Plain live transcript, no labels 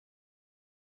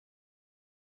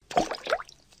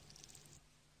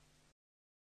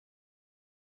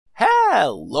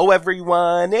Hello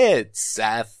everyone, it's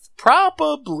Seth,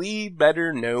 probably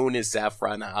better known as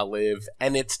Saffron Olive,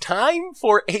 and it's time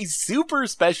for a super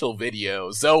special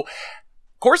video. So,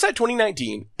 Core Set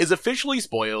 2019 is officially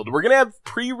spoiled. We're going to have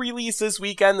pre-release this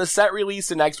weekend, the set release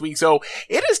the next week, so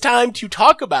it is time to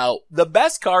talk about the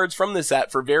best cards from the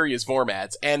set for various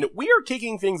formats, and we are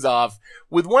kicking things off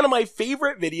with one of my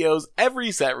favorite videos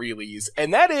every set release,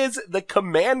 and that is the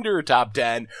Commander Top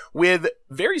 10 with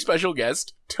very special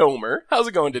guest, Tomer. How's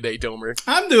it going today, Tomer?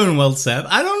 I'm doing well, Seth.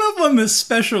 I don't know if I'm a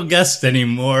special guest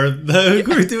anymore.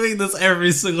 We're doing this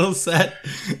every single set.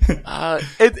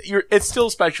 It's still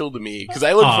special to me because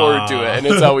I look forward to it, and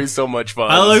it's always so much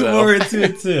fun. I look forward to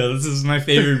it too. This is my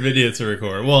favorite video to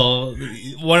record. Well,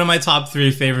 one of my top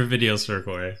 3 favorite videos to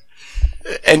record.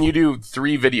 And you do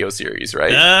 3 video series,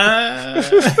 right?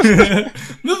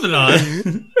 Moving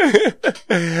on.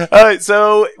 Alright,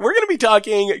 so we're going to be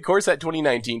talking Core Set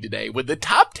 2019 today with the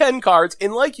top 10 cards,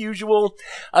 and like usual,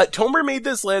 Tomer made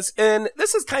this list, and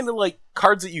this is kind of like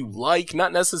cards that you like,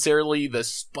 not necessarily the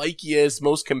spikiest,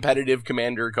 most competitive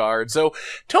Commander card. So,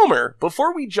 Tomer,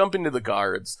 before we jump into the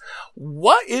cards,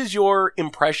 what is your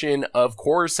impression of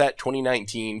Core Set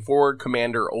 2019 for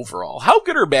Commander overall? How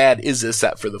good or bad is this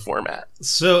set for the format?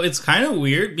 So it's kind of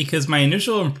weird because my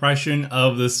initial impression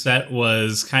of the set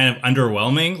was kind of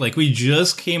underwhelming. Like, we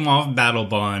just came off Battle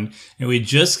Bond and we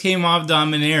just came off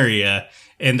Dominaria,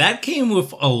 and that came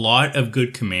with a lot of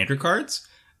good Commander cards,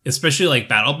 especially like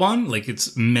Battle Bond, like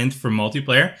it's meant for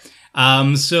multiplayer.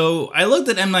 So I looked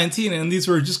at M19 and these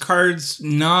were just cards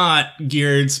not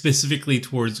geared specifically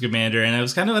towards Commander, and I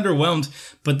was kind of underwhelmed.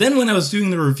 But then when I was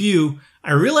doing the review,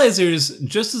 I realized there's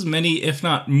just as many, if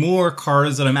not more,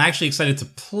 cards that I'm actually excited to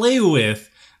play with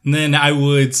than I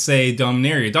would say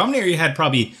Dominaria. Dominaria had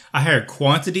probably a higher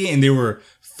quantity and they were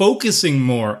focusing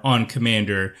more on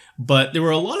Commander, but there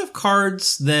were a lot of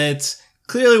cards that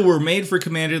clearly were made for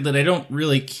Commander that I don't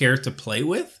really care to play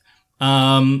with.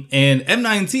 And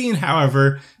M19,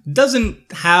 however,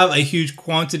 doesn't have a huge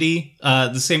quantity,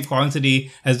 the same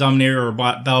quantity as Dominaria or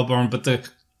Battleborn, but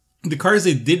the cards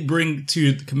they did bring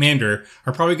to the Commander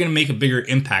are probably going to make a bigger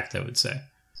impact, I would say.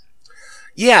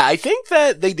 Yeah, I think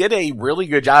that they did a really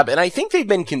good job, and I think they've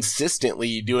been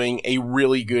consistently doing a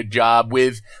really good job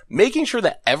with making sure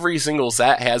that every single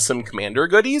set has some Commander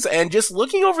goodies, and just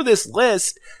looking over this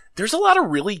list, there's a lot of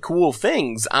really cool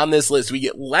things on this list. We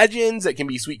get legends that can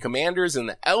be sweet commanders and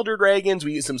the Elder Dragons.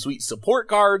 We get some sweet support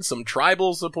cards, some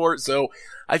tribal support. So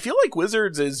I feel like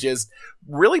Wizards has just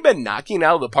really been knocking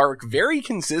out of the park very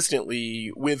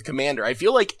consistently with Commander. I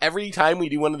feel like every time we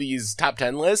do one of these top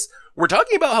 10 lists, we're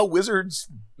talking about how Wizards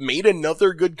made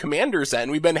another good Commander set,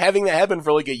 and we've been having that happen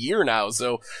for like a year now.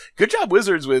 So good job,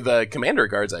 Wizards, with Commander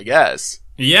cards, I guess.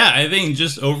 Yeah, I think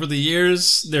just over the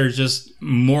years, they're just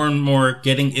more and more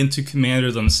getting into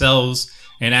Commander themselves.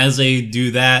 And as they do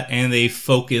that and they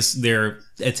focus their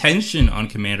attention on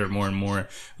Commander more and more,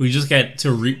 we just get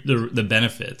to reap the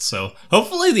benefits. So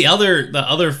hopefully the other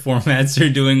formats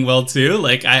are doing well too.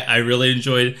 Like I really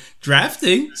enjoyed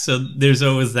drafting, so there's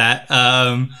always that.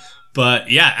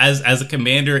 But yeah, as a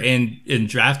Commander and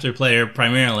drafter player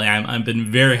primarily, I've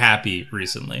been very happy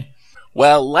recently.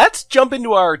 Well, let's jump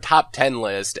into our top 10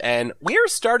 list, and we're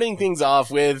starting things off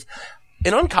with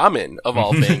an uncommon of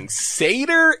all things,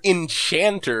 Satyr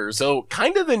Enchanter. So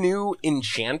kind of the new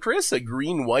Enchantress, a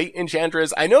green-white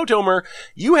Enchantress. I know, Tomer,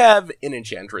 you have an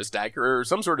Enchantress deck or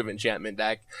some sort of enchantment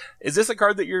deck. Is this a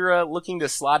card that you're looking to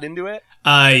slot into it?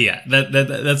 Yeah,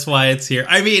 that's why it's here.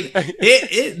 I mean,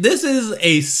 this is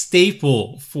a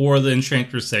staple for the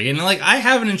Enchantress deck. And like, I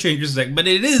have an Enchantress deck, but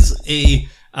it is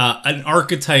an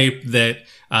archetype that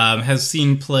has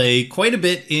seen play quite a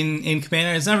bit in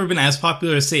Commander. It's never been as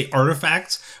popular as, say,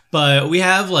 Artifacts, but we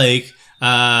have, like,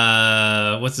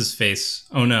 what's his face?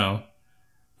 Oh no,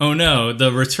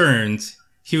 the Returned.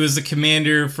 He was the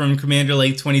commander from Commander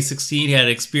Lake 2016. He had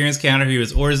an experience counter. He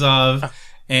was Orzhov.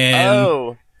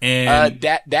 And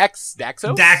Daxos?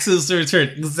 Daxos the Return.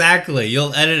 Exactly.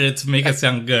 You'll edit it to make it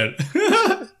sound good.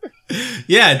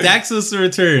 Yeah, Daxos the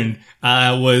Return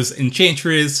was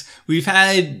Enchantress. We've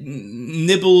had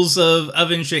nibbles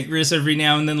of Enchantress every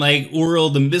now and then, like Uriel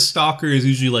the Miststalker is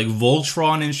usually like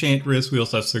Voltron Enchantress. We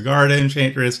also have Sigarda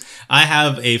Enchantress. I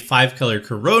have a 5-color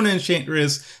Corona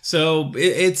Enchantress. So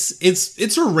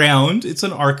it's around. It's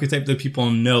an archetype that people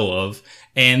know of.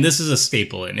 And this is a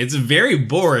staple in. It's very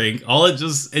boring.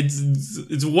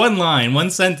 It's one line, one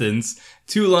sentence,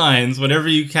 2 lines. Whenever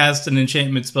you cast an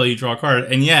enchantment spell, you draw a card.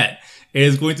 And yet, it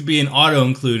is going to be an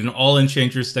auto-include in all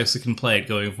Enchantress decks that can play it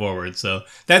going forward. So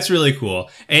that's really cool.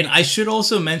 And I should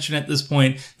also mention at this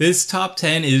point, this top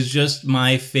 10 is just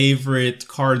my favorite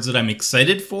cards that I'm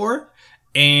excited for.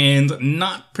 and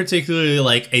not particularly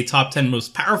like a top 10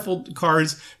 most powerful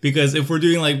cards, because if we're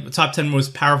doing like top 10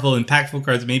 most powerful impactful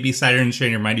cards, maybe Satyr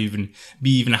Enchanter might even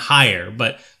be even higher.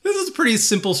 But this is a pretty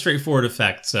simple, straightforward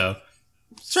effect. So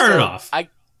start it off.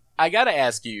 I gotta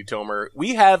ask you, Tomer,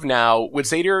 we have now, with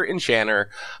Satyr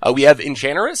Enchanter, we have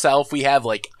Enchanter itself, we have,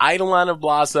 like, Eidolon of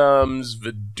Blossoms,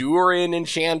 Viduran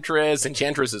Enchantress,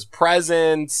 Enchantress's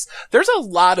Presence. There's a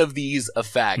lot of these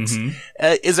effects.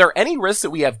 Is there any risk that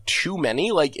we have too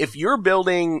many? Like, if you're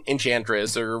building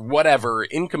Enchantress or whatever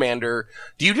in Commander,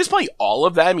 do you just play all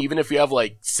of them, even if you have,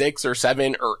 like, 6 or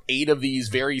 7 or 8 of these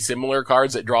very similar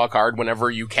cards that draw a card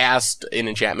whenever you cast an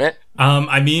enchantment?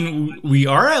 I mean, we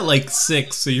are at like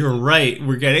 6, so you're right.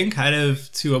 We're getting kind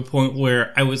of to a point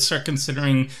where I would start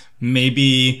considering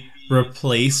maybe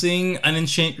replacing an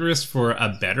Enchantress for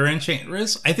a better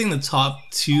Enchantress. I think the top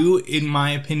 2, in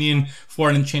my opinion, for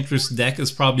an Enchantress deck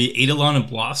is probably Eidolon of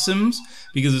Blossoms,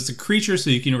 because it's a creature so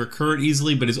you can recur it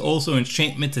easily, but it's also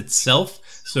enchantment itself,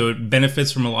 so it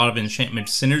benefits from a lot of enchantment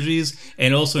synergies,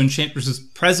 and also Enchantress's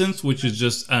Presence, which is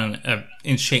just an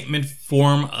enchantment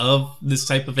form of this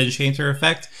type of enchanter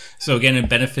effect. So again, it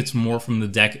benefits more from the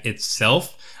deck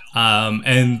itself.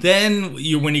 And then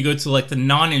when you go to like the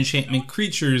non-enchantment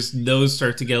creatures, those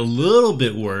start to get a little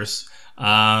bit worse.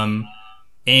 And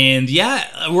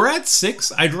yeah, we're at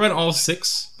 6. I'd run all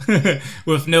 6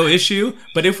 with no issue.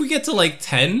 But if we get to like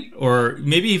 10 or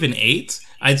maybe even 8,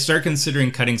 I'd start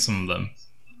considering cutting some of them.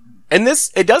 And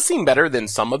it does seem better than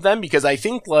some of them, because I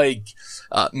think like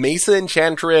Mesa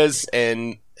Enchantress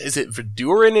and is it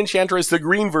Viduran Enchantress, the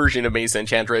green version of Mesa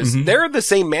Enchantress, they're the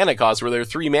same mana cost where they're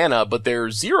 3 mana, but they're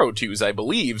 0/2s, I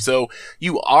believe. So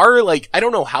you are like, I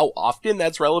don't know how often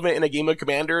that's relevant in a game of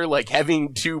Commander, like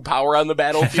having 2 power on the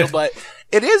battlefield, but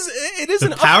it is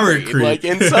an power upgrade, creep. like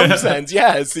in some sense,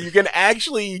 yeah. So you can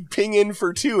actually ping in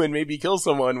for 2 and maybe kill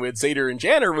someone with Satyr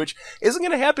Enchanter, which isn't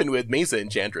going to happen with Mesa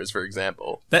Enchantress, for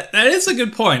example. That is a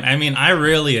good point. I mean, I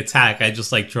rarely attack. I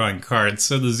just like drawing cards,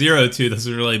 so the 0/2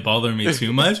 doesn't really bother me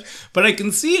too much. But I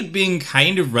can see it being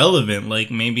kind of relevant.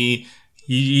 Like maybe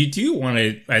you do want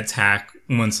to attack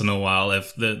once in a while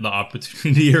if the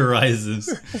opportunity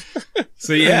arises.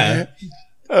 So yeah.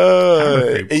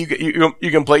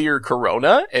 You can play your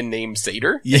Corona and name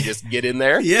Satyr and just get in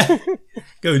there. Yeah.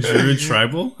 Go Druid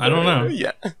Tribal. I don't know.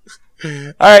 Yeah.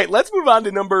 All right, let's move on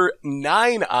to number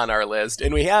 9 on our list.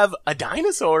 And we have a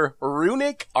dinosaur,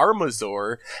 Runic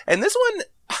Armasaur. And this one,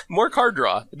 more card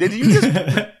draw. Did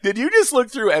you just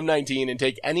look through M19 and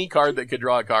take any card that could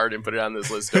draw a card and put it on this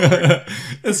list?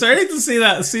 It's starting to see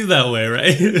that way,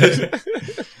 right?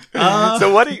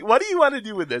 So what do you want to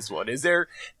do with this one? Is there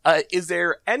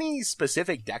any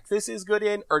specific deck this is good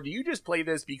in, or do you just play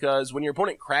this because when your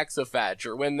opponent cracks a fetch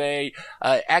or when they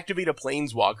activate a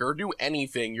planeswalker or do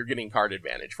anything, you're getting card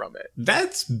advantage from it?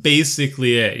 That's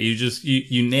basically it.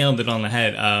 You nailed it on the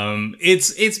head.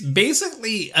 It's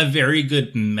basically a very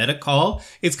good meta call.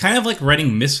 It's kind of like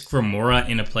running Mystic Remora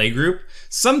in a playgroup.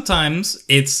 Sometimes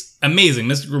it's amazing.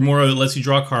 Mystic Remora lets you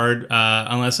draw a card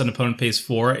unless an opponent pays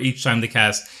 4 each time they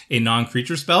cast a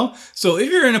non-creature spell. So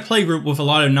if you're in a playgroup with a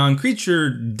lot of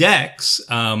non-creature decks,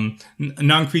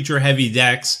 non-creature heavy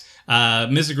decks,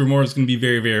 Mystic Remora is going to be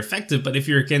very, very effective. But if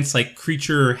you're against like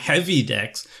creature heavy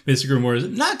decks, Mystic Remora is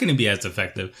not going to be as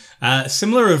effective.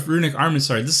 Similar with Runic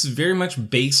Armasaur, this is very much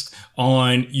based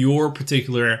on your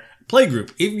particular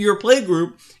playgroup. If your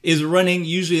playgroup is running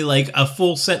usually like a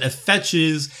full set of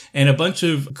fetches and a bunch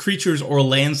of creatures or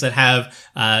lands that have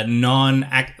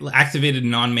activated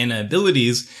non-mana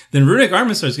abilities, then Runic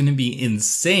Armasaur is going to be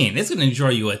insane. It's going to draw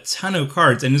you a ton of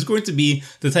cards, and it's going to be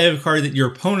the type of card that your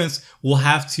opponents will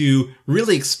have to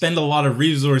really expend a lot of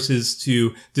resources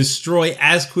to destroy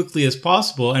as quickly as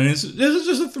possible. And this is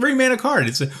just a 3 mana card.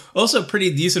 It's also a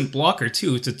pretty decent blocker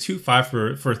too. It's a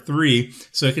 2/5 for 3,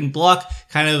 so it can block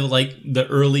kind of like the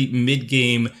early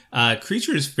mid-game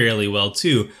creatures fairly well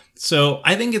too. So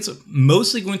I think it's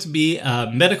mostly going to be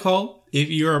meta call. If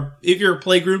your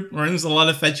playgroup runs a lot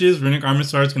of fetches, Runic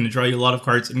Armasaur is going to draw you a lot of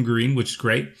cards in green, which is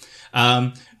great.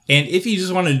 And if you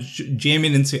just want to jam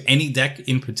it into any deck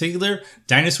in particular,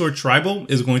 Dinosaur Tribal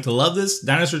is going to love this.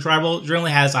 Dinosaur Tribal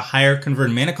generally has a higher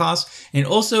converted mana cost and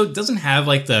also doesn't have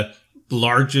like the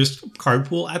largest card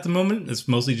pool at the moment. It's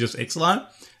mostly just Ixalan.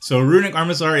 So Runic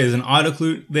Armasaur is an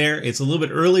auto-clue there. It's a little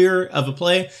bit earlier of a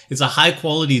play. It's a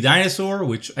high-quality dinosaur,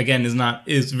 which again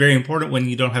is very important when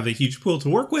you don't have a huge pool to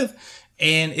work with.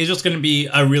 And it's just going to be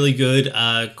a really good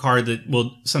card that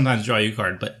will sometimes draw you a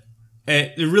card. But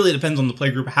it really depends on the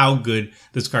playgroup how good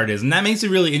this card is. And that makes it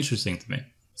really interesting to me.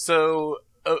 So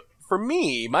for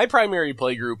me, my primary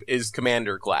play group is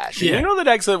Commander Clash. Yeah. And you know the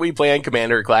decks that we play on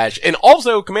Commander Clash, and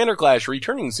also Commander Clash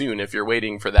returning soon if you're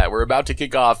waiting for that. We're about to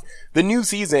kick off the new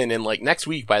season in like next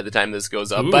week by the time this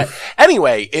goes up. Oof. But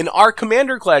anyway, in our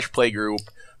Commander Clash play group,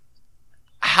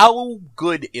 how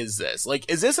good is this? Like,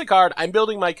 is this a card? I'm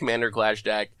building my Commander Clash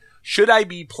deck. Should I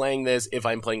be playing this if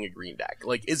I'm playing a green deck?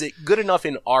 Like, is it good enough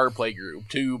in our play group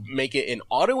to make it an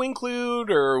auto include,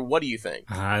 or what do you think?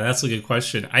 That's a good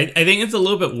question. I think it's a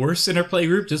little bit worse in our play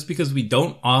group just because we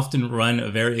don't often run a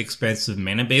very expensive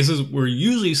mana bases. We're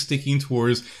usually sticking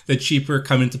towards the cheaper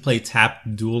come into play tap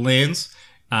dual lands.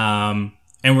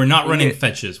 And we're not running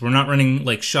fetches. We're not running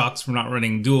like shocks. We're not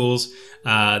running duels,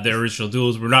 the original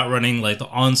duels. We're not running like the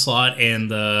onslaught and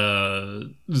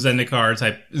the Zendikar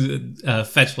type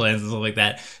fetch lands and stuff like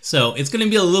that. So it's going to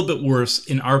be a little bit worse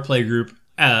in our play group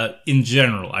in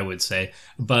general, I would say.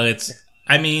 But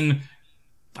I mean,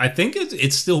 I think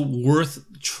it's still worth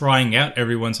trying out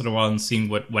every once in a while and seeing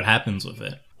what happens with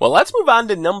it. Well, let's move on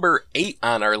to number 8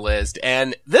 on our list,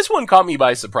 and this one caught me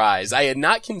by surprise. I had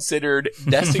not considered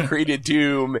Desecrated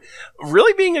Tomb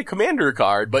really being a commander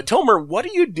card, but Tomer, what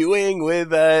are you doing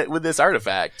with this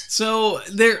artifact? So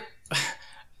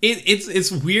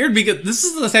it's weird because this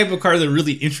is the type of card that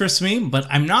really interests me, but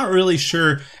I'm not really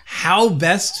sure how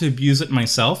best to abuse it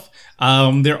myself.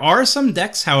 There are some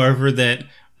decks, however, that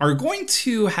are going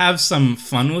to have some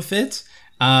fun with it.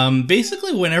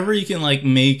 Basically, whenever you can like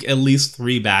make at least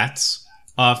 3 bats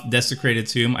off Desecrated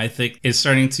Tomb, I think is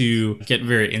starting to get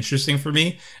very interesting for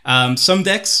me. Some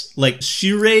decks like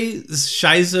Shirei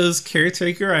Shizo's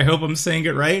Caretaker, I hope I'm saying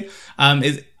it right.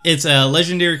 It's a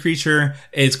legendary creature.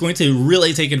 It's going to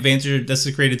really take advantage of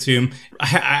Desecrated Tomb. I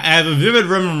have a vivid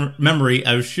memory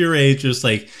of Shirei just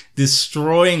like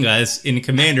destroying us in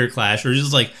Commander Clash, or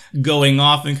just like going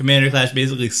off in Commander Clash,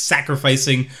 basically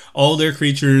sacrificing all their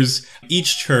creatures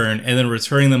each turn and then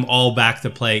returning them all back to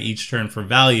play each turn for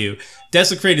value.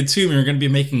 Desecrated Tomb, you're going to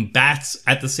be making bats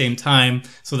at the same time,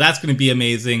 so that's going to be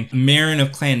amazing. Marin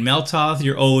of Clan Meltoth,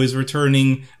 you're always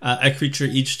returning a creature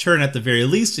each turn at the very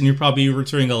least, and you're probably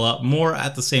returning a lot more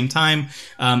at the same time.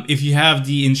 If you have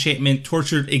the enchantment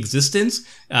Tortured Existence,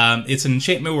 it's an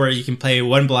enchantment where you can play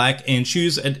 1 black and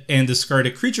choose and discard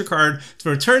a creature card to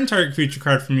return target creature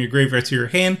card from your graveyard to your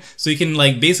hand, so you can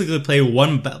like basically play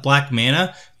 1 black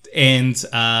mana and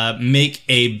make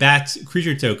a bat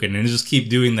creature token and just keep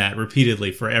doing that repeatedly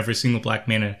for every single black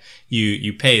mana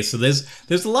you pay. So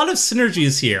there's a lot of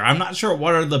synergies here. I'm not sure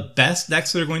what are the best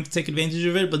decks that are going to take advantage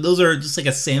of it, but those are just like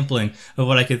a sampling of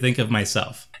what I could think of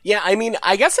myself. Yeah, I mean,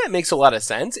 I guess that makes a lot of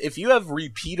sense. If you have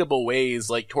repeatable ways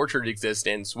like Tortured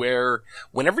Existence, where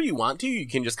whenever you want to, you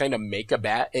can just kind of make a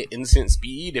bat at instant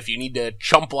speed. If you need to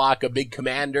chump block a big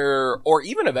commander, or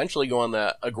even eventually go on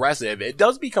the aggressive, it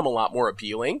does become a lot more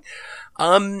appealing.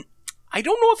 I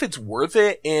don't know if it's worth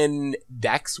it in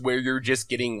decks where you're just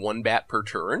getting 1 bat per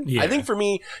turn. Yeah. I think for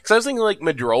me, because I was thinking like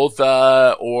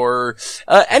Madrotha or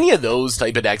any of those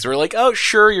type of decks where like, oh,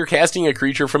 sure, you're casting a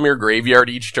creature from your graveyard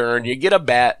each turn, you get a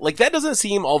bat. Like, that doesn't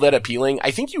seem all that appealing.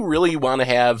 I think you really want to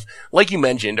have, like you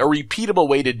mentioned, a repeatable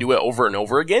way to do it over and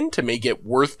over again to make it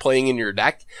worth playing in your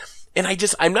deck. And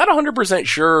I'm not 100%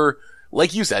 sure,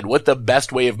 like you said, what the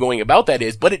best way of going about that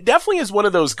is, but it definitely is one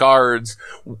of those cards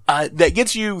that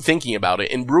gets you thinking about it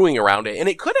and brewing around it, and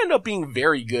it could end up being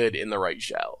very good in the right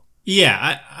shell.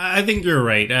 Yeah, I think you're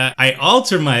right. I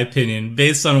alter my opinion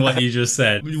based on what you just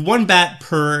said. 1 bat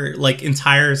per like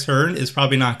entire turn is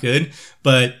probably not good,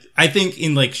 but I think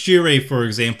in like Shirei, for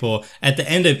example, at the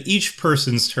end of each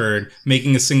person's turn,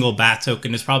 making a single bat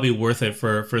token is probably worth it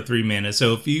for 3 mana.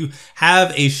 So if you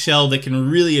have a shell that can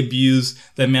really abuse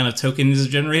the amount of tokens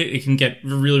generated, it can get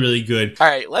really, really good. All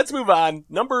right, let's move on.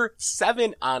 Number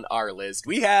 7 on our list,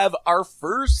 we have our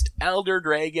first Elder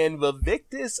Dragon,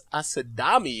 Vivictus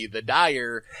Asadami, the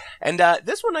Dire. And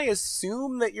this one I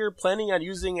assume that you're planning on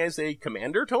using as a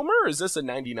commander, Tomer, or is this a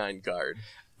 99 card?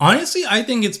 Honestly, I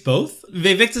think it's both.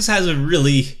 Vivictus has a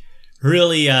really,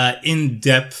 really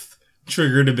in-depth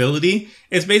triggered ability.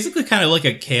 It's basically kind of like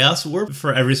a Chaos Warp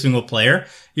for every single player.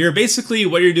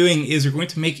 What you're doing is you're going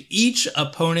to make each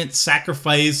opponent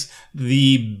sacrifice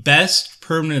the best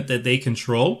permanent that they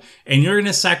control, and you're going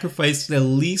to sacrifice the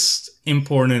least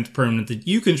important permanent that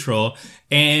you control,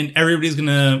 and everybody's going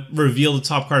to reveal the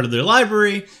top card of their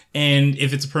library, and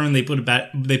if it's a permanent,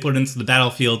 they put it into the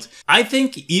battlefield. I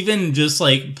think even just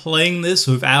like playing this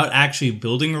without actually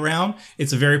building around,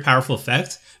 it's a very powerful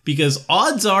effect, because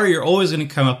odds are you're always going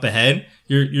to come up ahead.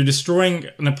 You're destroying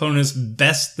an opponent's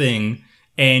best thing,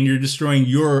 and you're destroying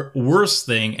your worst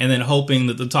thing and then hoping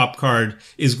that the top card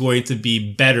is going to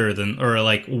be better than, or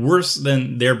like worse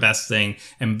than their best thing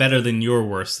and better than your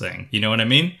worst thing. You know what I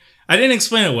mean? I didn't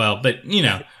explain it well, but you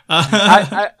know.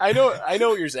 I know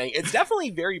what you're saying. It's definitely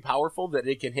very powerful that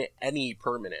it can hit any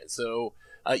permanent. So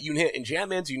you can hit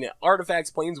enchantments, you can hit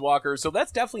artifacts, planeswalkers. So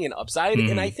that's definitely an upside.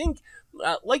 And I think,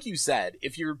 like you said,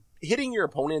 if you're hitting your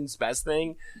opponent's best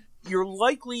thing, you're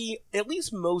likely, at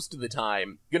least most of the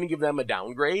time, going to give them a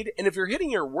downgrade. And if you're hitting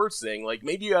your worst thing, like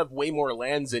maybe you have way more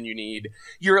lands than you need,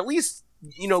 you're at least,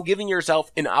 you know, giving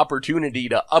yourself an opportunity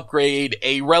to upgrade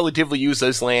a relatively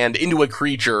useless land into a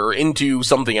creature, into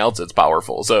something else that's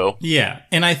powerful. So yeah,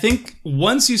 and I think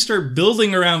once you start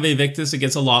building around Vivictus, it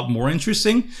gets a lot more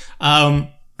interesting.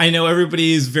 I know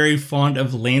everybody is very fond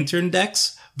of Lantern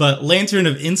decks, but Lantern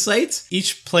of Insight,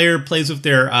 each player plays with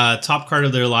their top card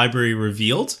of their library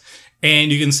revealed.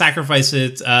 And you can sacrifice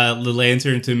it, the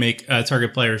Lantern, to make a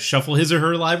target player shuffle his or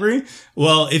her library.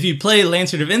 Well, if you play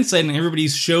Lantern of Insight and everybody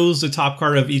shows the top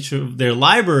card of each of their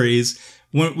libraries,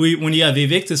 when you have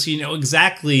Vivictus, you know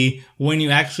exactly when you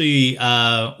actually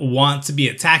want to be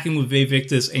attacking with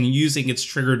Vivictus and using its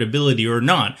triggered ability or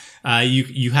not.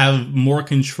 You have more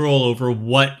control over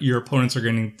what your opponents are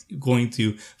going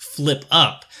to flip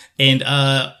up. And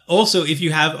also, if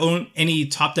you have any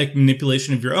top deck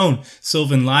manipulation of your own,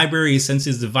 Sylvan Library,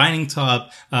 Sense's Divining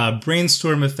Top,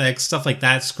 Brainstorm effects, stuff like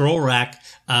that, Scroll Rack,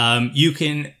 you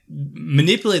can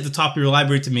manipulate the top of your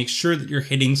library to make sure that you're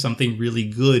hitting something really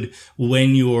good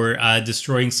when you're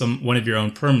destroying one of your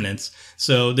own permanents.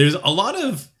 So there's a lot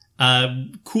of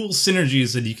cool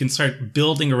synergies that you can start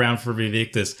building around for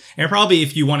Vivictus. And probably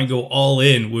if you want to go all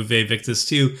in with Vivictus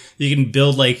too, you can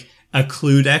build like a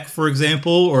clue deck, for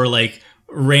example, or like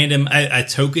random, a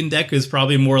token deck is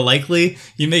probably more likely.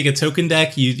 You make a token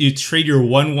deck, you trade your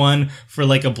 1/1 for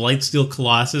like a Blightsteel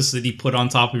Colossus that you put on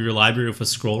top of your library with a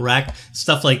scroll rack.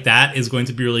 Stuff like that is going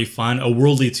to be really fun. A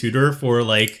Worldly Tutor for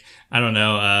like, I don't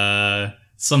know,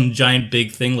 some giant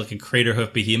big thing like a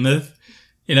Craterhoof Behemoth.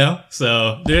 You know,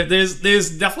 so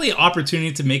there's definitely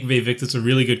opportunity to make Vivictus a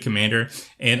really good commander,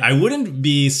 and I wouldn't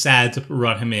be sad to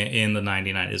run him in the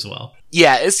 99 as well.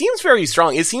 Yeah, it seems very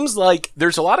strong. It seems like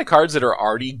there's a lot of cards that are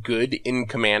already good in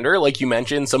Commander. Like you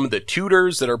mentioned, some of the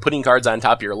tutors that are putting cards on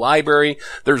top of your library.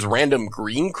 There's random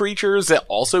green creatures that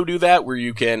also do that, where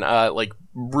you can, like,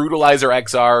 Brutalizer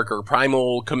Exarch or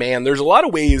Primal Command. There's a lot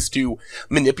of ways to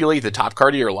manipulate the top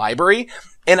card of your library.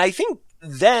 And I think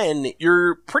then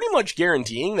you're pretty much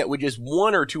guaranteeing that with just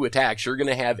 1 or 2 attacks, you're going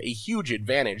to have a huge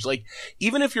advantage. Like,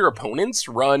 even if your opponents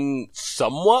run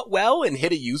somewhat well and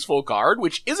hit a useful card,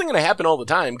 which isn't going to happen all the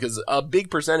time because a big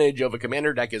percentage of a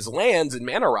commander deck is lands and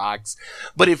mana rocks.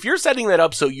 But if you're setting that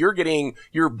up so you're getting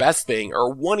your best thing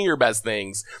or one of your best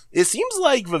things, it seems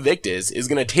like Vivictus is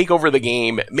going to take over the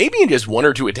game maybe in just 1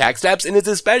 or 2 attack steps. And it's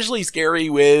especially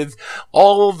scary with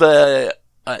all the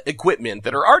equipment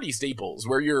that are already staples,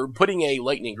 where you're putting a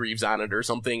Lightning Greaves on it or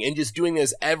something and just doing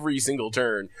this every single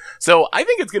turn. So I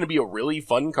think it's going to be a really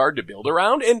fun card to build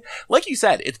around. And like you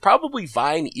said, it's probably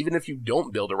fine even if you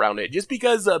don't build around it, just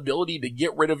because the ability to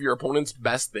get rid of your opponent's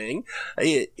best thing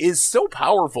is so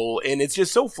powerful, and it's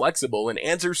just so flexible and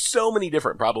answers so many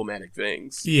different problematic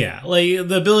things. Yeah, like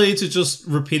the ability to just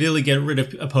repeatedly get rid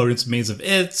of opponents' Maze of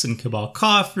Its and Cabal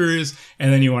Coffers,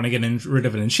 and then you want to get rid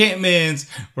of an enchantment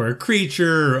or a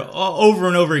creature over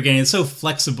and over again. It's so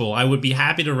flexible. I would be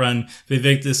happy to run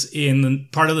Vivictus in the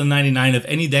part of the 99 of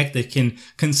any deck that can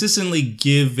consistently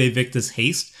give Vivictus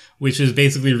haste, which is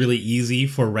basically really easy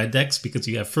for red decks because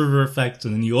you have Fervor Effect,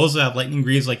 and then you also have Lightning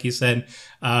Greaves, like you said.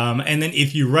 And then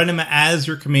if you run him as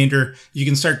your commander, you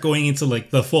can start going into like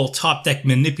the full top deck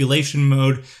manipulation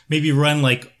mode. Maybe run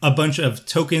like a bunch of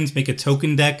tokens, make a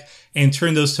token deck, and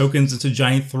turn those tokens into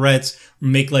giant threats.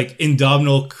 Make like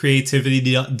Indomitable Creativity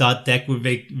deck with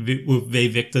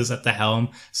Vivictus at the helm.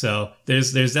 So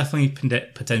there's definitely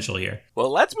potential here.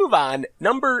 Well, let's move on.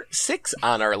 Number 6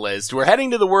 on our list. We're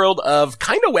heading to the world of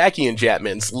kind of wacky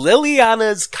enchantments,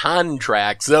 Liliana's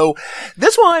Contract. So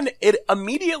this one, it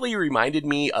immediately reminded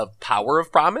me of Power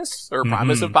of Promise, or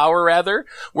Promise of Power rather,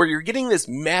 where you're getting this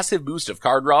massive boost of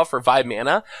card draw for 5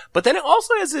 mana, but then it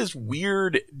also has this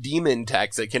weird demon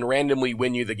text that can randomly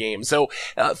win you the game. So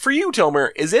for you, Tomer,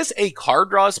 is this a card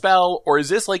draw spell, or is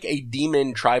this like a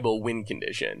demon tribal win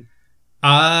condition?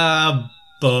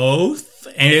 Both.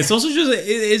 And it's also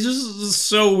it's just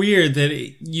so weird that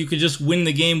you could just win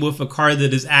the game with a card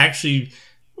that is actually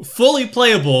fully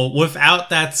playable without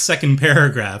that second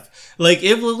paragraph. Like,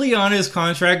 if Liliana's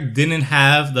contract didn't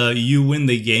have the "you win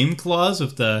the game" clause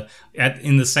with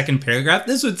in the second paragraph,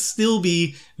 this would still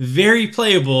be very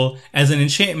playable as an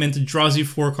enchantment that draws you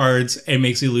 4 cards and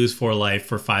makes you lose 4 life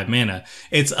for 5 mana.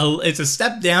 It's a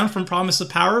step down from Promise of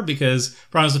Power, because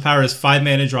Promise of Power is 5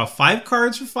 mana, draw 5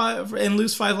 cards for 5 and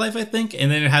lose 5 life, I think,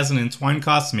 and then it has an entwine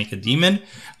cost to make a demon.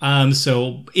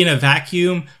 So in a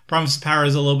vacuum, Promise of Power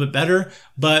is a little bit better,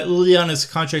 but Liliana's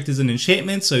contract is an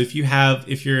enchantment, so if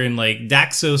you're in like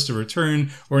Daxos to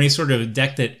Return, or any sort of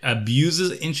deck that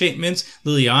abuses enchantments,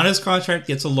 Liliana's contract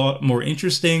gets a lot more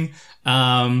interesting.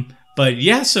 But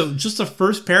yeah, so just the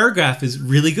first paragraph is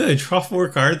really good. Draw 4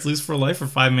 cards, lose 4 life for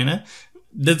 5 mana.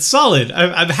 That's solid.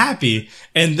 I'm happy.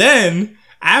 And then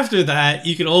after that,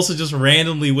 you can also just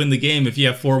randomly win the game if you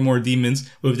have 4 more demons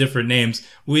with different names,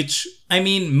 which, I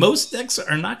mean, most decks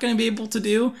are not going to be able to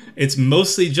do. It's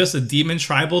mostly just a demon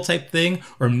tribal type thing,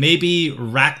 or maybe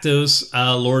Rakdos,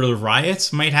 Lord of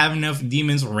Riots might have enough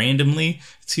demons randomly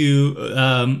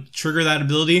to trigger that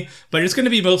ability, but it's going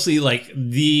to be mostly like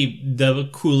the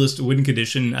coolest win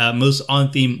condition, most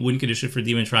on-theme win condition for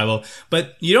Demon Tribal.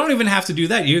 But you don't even have to do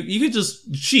that. You could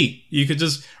just cheat. You could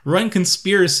just run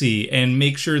Conspiracy and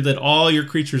make sure that all your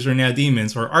creatures are now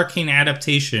demons, or Arcane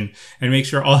Adaptation and make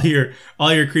sure all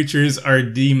your creatures are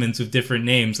demons with different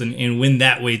names, and win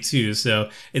that way too. So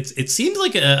it seems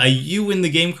like a you win the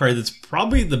game card that's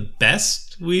probably the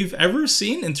best we've ever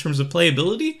seen in terms of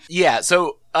playability. Yeah,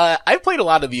 so I've played a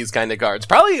lot of these kind of cards.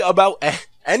 Probably about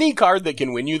any card that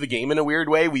can win you the game in a weird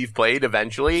way, we've played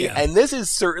eventually. Yeah. And this is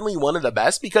certainly one of the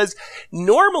best, because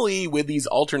normally with these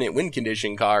alternate win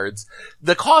condition cards,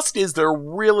 the cost is they're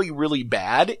really, really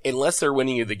bad unless they're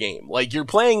winning you the game. Like, you're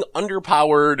playing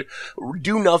underpowered,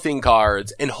 do nothing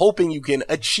cards and hoping you can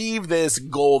achieve this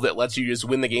goal that lets you just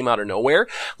win the game out of nowhere.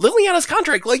 Liliana's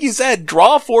contract, like you said,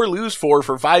 draw 4, lose 4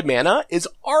 for 5 mana is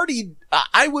already,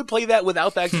 I would play that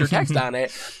without the extra text on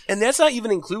it. And that's not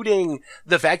even including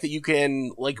the fact that you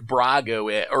can like Brago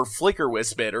it or Flicker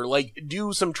Wisp it, or like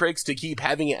do some tricks to keep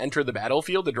having it enter the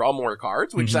battlefield to draw more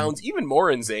cards, which sounds even more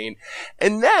insane.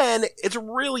 And then it's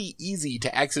really easy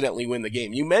to accidentally win the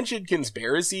game. You mentioned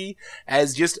Conspiracy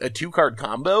as just a 2-card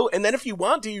combo, and then if you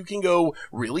want to, you can go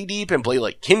really deep and play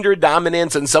like Kindred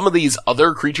Dominance and some of these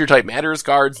other creature type matters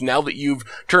cards. Now that you've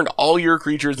turned all your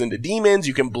creatures into demons,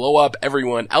 you can blow up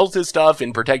everyone else's stuff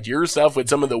and protect your stuff with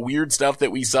some of the weird stuff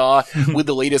that we saw with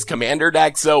the latest Commander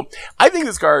deck. So I think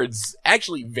this card's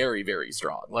actually very, very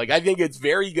strong. Like, I think it's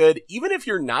very good, even if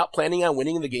you're not planning on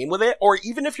winning the game with it, or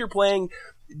even if you're playing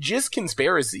just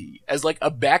Conspiracy as like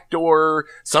a backdoor,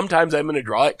 sometimes I'm going to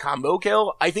draw it combo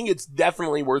kill. I think it's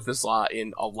definitely worth a slot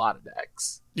in a lot of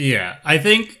decks. Yeah, I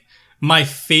think my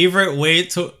favorite way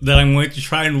that I'm going to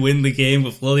try and win the game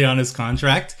with Liliana's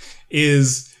contract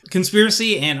is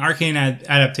Conspiracy and Arcane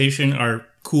Adaptation are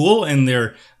cool, and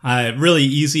they're really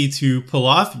easy to pull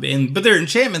off, but they're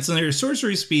enchantments and they're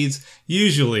sorcery speeds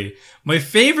usually. My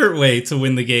favorite way to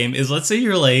win the game is, let's say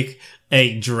you're like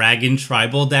a dragon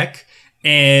tribal deck,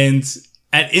 and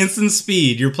at instant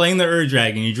speed you're playing the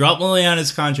Ur-Dragon, you drop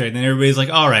Liliana's contract, and everybody's like,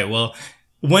 alright, well,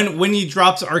 when he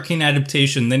drops Arcane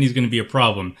Adaptation, then he's going to be a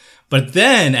problem. But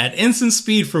then, at instant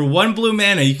speed, for 1 blue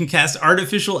mana, you can cast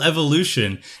Artificial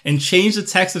Evolution and change the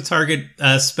text of target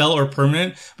spell or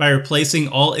permanent by replacing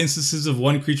all instances of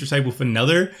one creature type with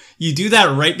another. You do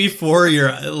that right before your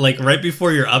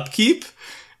upkeep,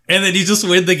 and then you just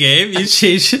win the game. You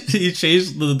change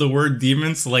the word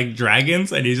demons to like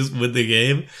dragons, and you just win the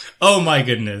game. Oh my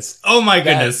goodness,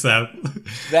 Seth.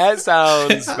 That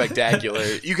sounds spectacular.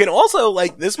 You can also,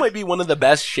 like, this might be one of the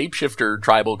best shapeshifter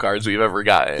tribal cards we've ever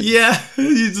gotten. Yeah,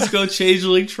 you just go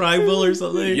changeling tribal or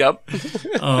something. Yep.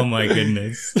 Oh my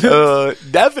goodness.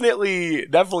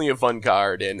 Definitely a fun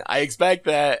card, and I expect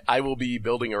that I will be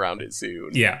building around it soon.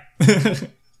 Yeah.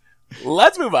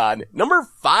 Let's move on. Number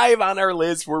 5 on our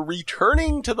list, we're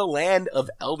returning to the land of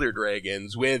Elder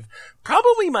Dragons with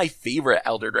probably my favorite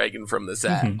Elder Dragon from the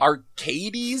set,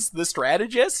 Arcades the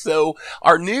Strategist. So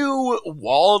our new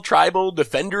Wall Tribal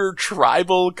Defender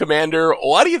Tribal Commander.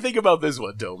 What do you think about this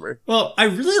one, Tomer? Well, I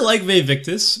really like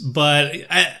Vevictus, but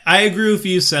I agree with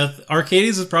you, Seth.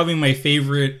 Arcades is probably my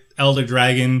favorite Elder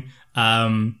Dragon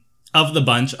of the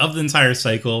bunch, of the entire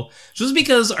cycle, just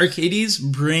because Arcades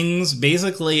brings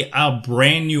basically a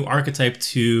brand new archetype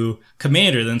to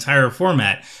Commander, the entire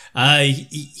format.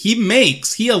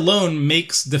 He alone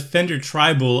makes Defender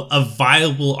Tribal a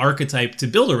viable archetype to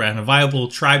build around, a viable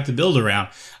tribe to build around.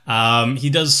 He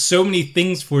does so many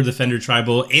things for Defender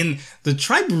Tribal, and the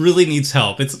tribe really needs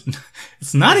help.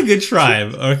 It's not a good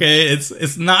tribe, okay?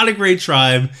 It's not a great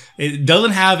tribe. It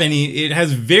doesn't have any. It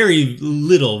has very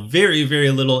little,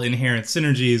 very little inherent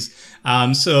synergies.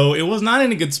 So it was not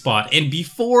in a good spot. And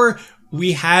before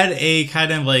we had a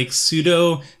kind of like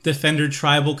pseudo Defender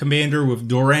Tribal commander with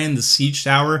Doran, the Siege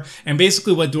Tower. And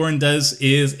basically what Doran does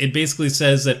is it basically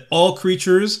says that all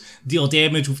creatures deal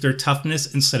damage with their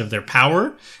toughness instead of their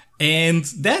power. And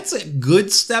that's a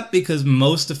good step because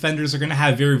most defenders are going to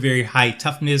have very high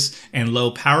toughness and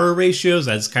low power ratios.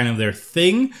 That's kind of their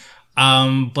thing.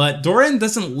 But Doran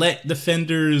doesn't let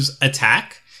defenders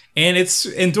attack.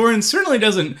 And Doran certainly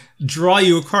doesn't draw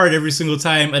you a card every single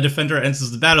time a defender enters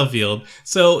the battlefield.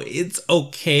 So it's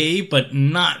okay, but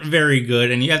not very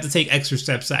good. And you have to take extra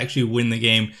steps to actually win the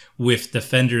game with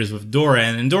defenders with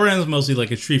Doran. And Doran's mostly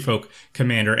like a tree folk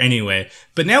commander anyway.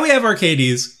 But now we have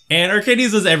Arcades, and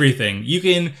Arcades does everything.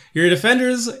 Your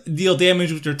defenders deal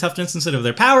damage with their toughness instead of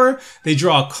their power. They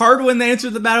draw a card when they enter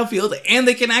the battlefield, and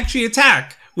they can actually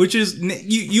attack. Which is,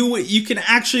 you can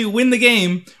actually win the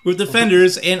game with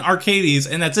Defenders and Arcades,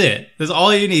 and that's it. That's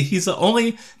all you need. He's the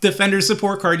only Defender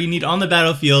support card you need on the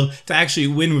battlefield to actually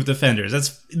win with Defenders.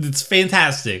 That's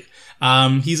fantastic.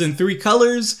 He's in 3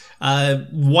 colors.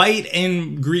 White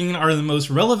and green are the most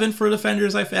relevant for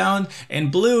defenders, I found,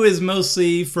 and blue is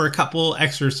mostly for a couple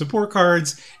extra support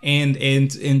cards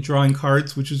and drawing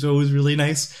cards, which is always really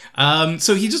nice.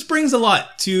 So he just brings a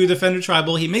lot to Defender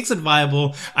Tribal. He makes it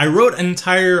viable. I wrote an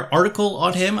entire article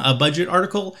on him, a budget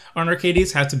article on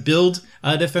Arcades, how to build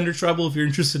Defender Tribal if you're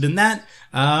interested in that.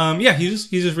 Yeah, he's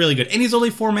just really good, and he's only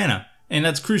 4 mana, and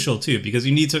that's crucial too because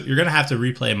you're gonna have to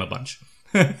replay him a bunch.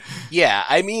 Yeah,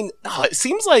 I mean, it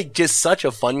seems like just such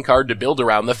a fun card to build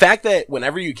around. The fact that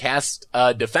whenever you cast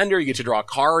a Defender, you get to draw a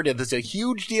card, and it's a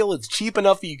huge deal. It's cheap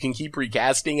enough that you can keep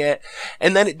recasting it,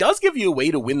 and then it does give you a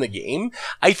way to win the game.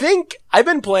 I think I've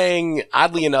been playing,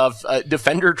 oddly enough,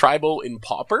 Defender Tribal in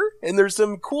Pauper, and there's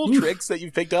some cool tricks that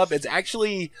you've picked up. It's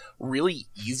actually really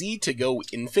easy to go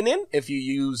infinite if you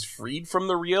use Freed from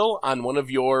the Real on one of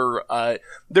your,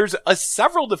 there's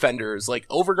several Defenders,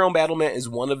 like Overgrown Battlement is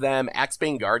one of them, Axebane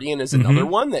Guardian is another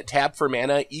one that tap for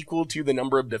mana equal to the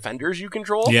number of defenders you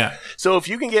control. Yeah. So if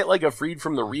you can get like a Freed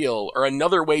from the Real or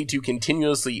another way to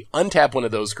continuously untap one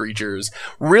of those creatures,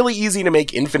 really easy to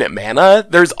make infinite mana.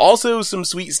 There's also some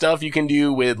sweet stuff you can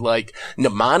do with like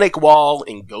Mnemonic Wall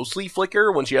and Ghostly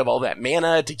Flicker once you have all that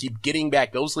mana to keep getting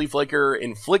back Ghostly Flicker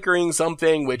and flickering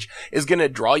something, which is going to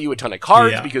draw you a ton of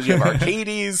cards because you have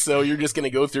Arcades. So you're just going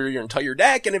to go through your entire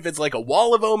deck. And if it's like a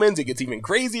Wall of Omens, it gets even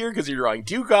crazier because you're drawing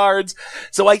 2 cards.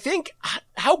 So I think,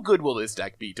 how good will this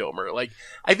deck be, Tomer? Like,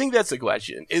 I think that's the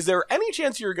question. Is there any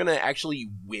chance you're going to actually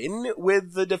win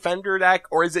with the Defender deck,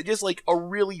 or is it just like a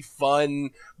really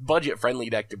fun, budget-friendly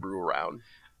deck to brew around?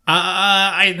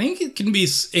 I think it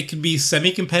could be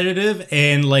semi-competitive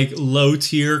and like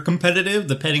low-tier competitive,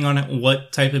 depending on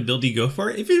what type of build you go for.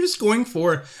 If you're just going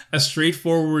for a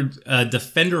straightforward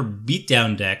Defender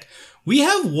beatdown deck, we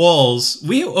have walls.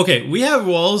 We have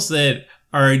walls that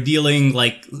are dealing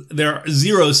like they're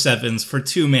 0/7s for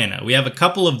 2 mana. We have a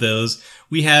couple of those.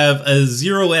 We have a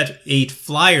 0/8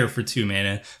 flyer for 2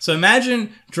 mana. So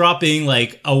imagine dropping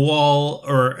like a wall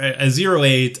or a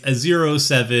 0/8, a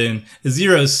 0/7, a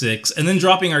 0/6, and then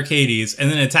dropping Arcades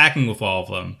and then attacking with all of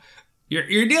them.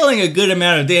 You're dealing a good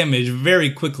amount of damage very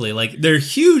quickly. Like, they're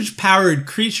huge powered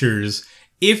creatures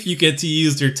if you get to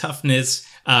use their toughness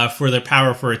for their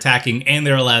power for attacking, and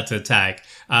they're allowed to attack.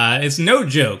 It's no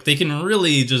joke. They can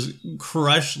really just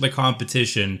crush the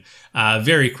competition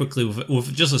very quickly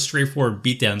with just a straightforward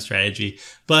beatdown strategy.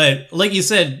 But like you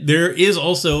said, there is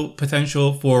also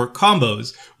potential for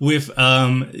combos with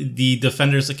the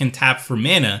defenders that can tap for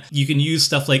mana. You can use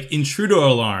stuff like Intruder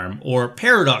Alarm or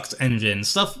Paradox Engine,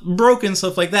 broken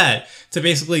stuff like that, to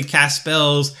basically cast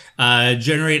spells,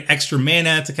 generate extra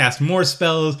mana to cast more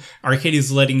spells. Arcades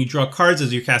is letting you draw cards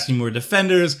as you're casting more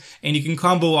defenders, and you can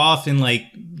combo off and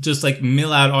just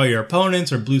mill out all your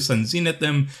opponents or Blue Sun Zenith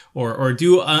them, or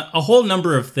do a whole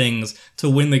number of things to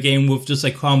win the game with just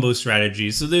like combo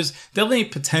strategies. So there's definitely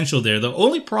potential there. The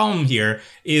only problem here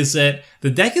is that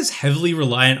the deck is heavily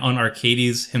reliant on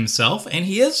Arcades himself, and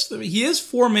he is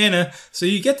 4 mana, so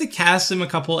you get to cast him a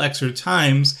couple extra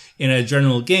times in a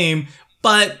general game,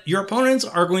 but your opponents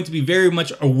are going to be very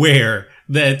much aware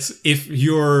that if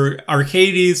your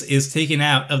Arcades is taken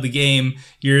out of the game,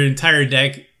 your entire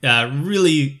deck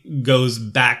really goes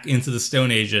back into the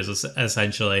Stone Ages,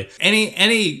 essentially.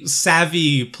 Any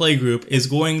savvy playgroup is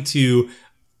going to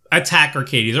attack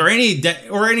Arcades, or any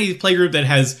playgroup that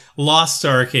has lost to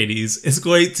Arcades is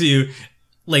going to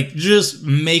like, just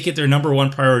make it their number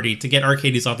one priority to get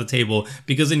Arcades off the table,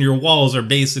 because then your walls are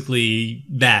basically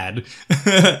bad.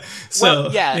 So,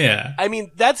 well, yeah. I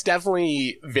mean, that's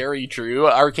definitely very true.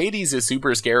 Arcades is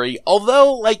super scary.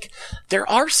 Although, like, there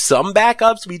are some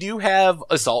backups. We do have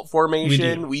Assault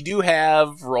Formation. We do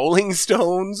have Rolling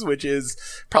Stones, which is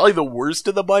probably the worst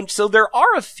of the bunch. So there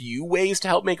are a few ways to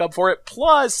help make up for it.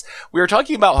 Plus, we were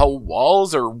talking about how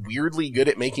walls are weirdly good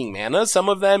at making mana. Some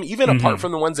of them, even apart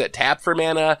from the ones that tap for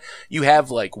mana, you have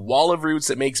like Wall of Roots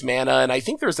that makes mana, and I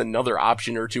think there's another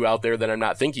option or two out there that I'm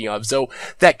not thinking of. So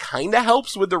that kind of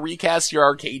helps with the recast your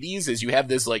Arcades, is you have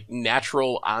this like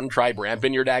natural on-tribe ramp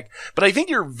in your deck. But I think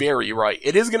you're very right.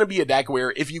 It is going to be a deck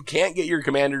where if you can't get your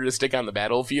commander to stick on the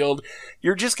battlefield,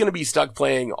 you're just going to be stuck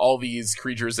playing all these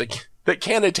creatures that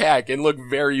can attack and look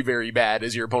very, very bad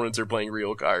as your opponents are playing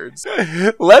real cards.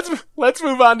 Let's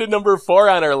move on to number 4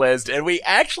 on our list, and we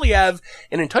actually have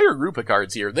an entire group of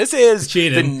cards here. This is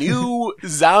the new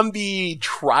zombie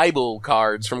tribal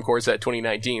cards from Core Set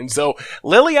 2019. So,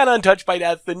 Liliana Untouched by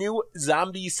Death, the new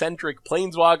zombie-centric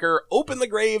planeswalker, open the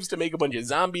graves to make a bunch of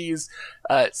zombies.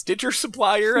 Stitcher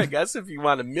Supplier, I guess, if you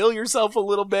want to mill yourself a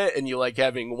little bit and you like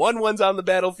having 1/1s on the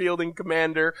battlefield in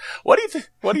Commander. What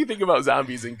do you think about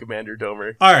zombies in Commander,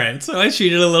 Tomer? All right, so I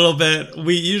cheated a little bit.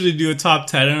 We usually do a top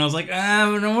 10, and I was like, I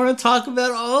don't want to talk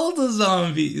about all the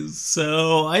zombies.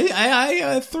 So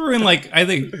I threw in like I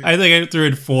think I threw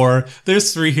in 4.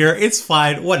 There's 3 here. It's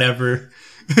fine. Whatever.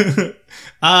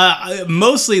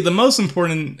 Mostly the most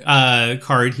important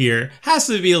card here has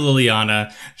to be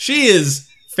Liliana. She is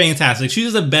fantastic.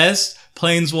 She's the best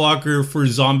planeswalker for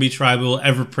zombie tribal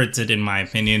ever printed, in my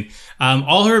opinion.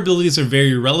 All her abilities are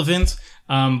very relevant.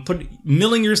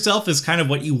 Milling yourself is kind of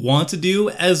what you want to do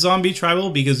as zombie tribal,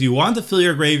 because you want to fill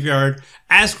your graveyard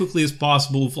as quickly as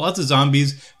possible with lots of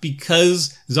zombies,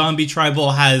 because zombie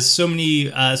tribal has so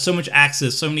much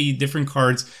access, so many different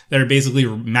cards that are basically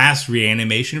mass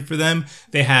reanimation for them.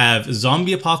 They have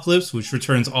Zombie Apocalypse, which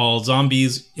returns all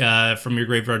zombies from your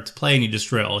graveyard to play, and you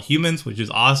destroy all humans, which is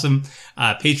awesome.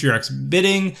 Patriarch's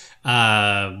Bidding,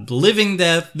 Living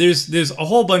Death. There's a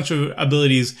whole bunch of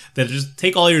abilities that just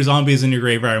take all your zombies in your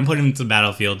graveyard and put them into the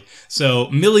battlefield. So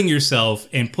milling yourself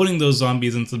and putting those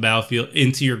zombies into the battlefield,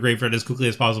 into your graveyard as quickly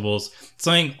as possible, is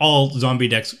something all zombie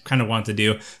decks kind of want to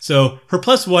do. So her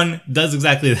 +1 does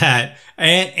exactly that,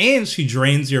 and she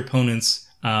drains your opponents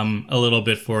a little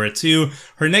bit for it too.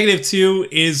 Her -2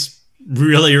 is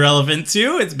really relevant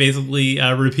too. It's basically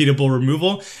repeatable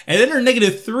removal. And then her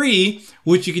 -3,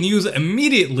 which you can use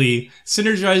immediately,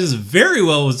 synergizes very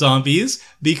well with zombies,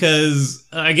 because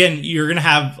again, you're going to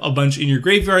have a bunch in your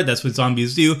graveyard. That's what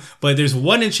zombies do. But there's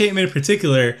one enchantment in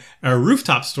particular,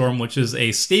 Rooftop Storm, which is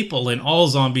a staple in all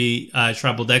zombie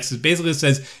tribal decks. It basically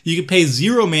says you can pay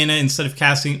 0 mana instead of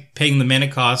paying the mana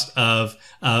cost of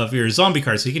your zombie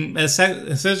cards. So you can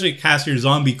essentially cast your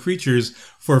zombie creatures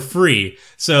for free.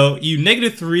 So you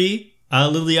 -3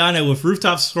 Liliana with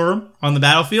Rooftop Storm on the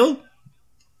battlefield.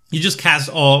 You just cast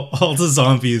all the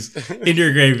zombies into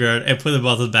your graveyard and put them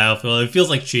all to the battlefield. It feels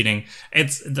like cheating.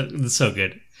 It's so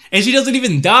good. And she doesn't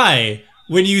even die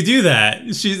when you do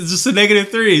that. She's just a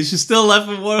 -3. She's still left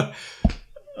with 1.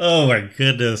 Oh my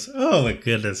goodness. Oh my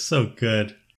goodness. So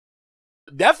good.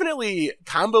 Definitely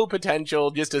combo potential,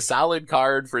 just a solid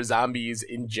card for zombies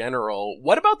in general.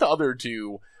 What about the other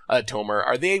two, Tomer?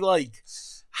 Are they like,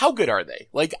 how good are they?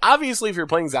 Like, obviously, if you're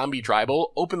playing zombie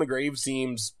tribal, Open the Grave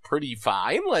seems pretty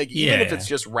fine. Like, even if it's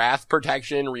just wrath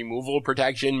protection, removal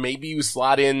protection, maybe you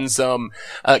slot in some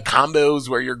combos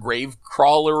where you're grave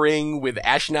crawlering with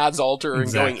Ashnod's Altar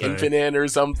and going infinite or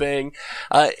something.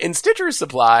 In Stitcher's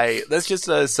Supply, that's just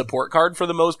a support card for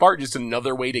the most part, just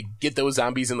another way to get those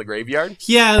zombies in the graveyard.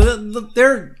 Yeah,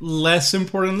 they're less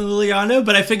important than Liliana,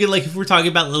 but I figured, like, if we're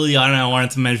talking about Liliana, I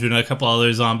wanted to mention a couple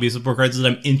other zombie support cards that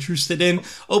I'm interested in.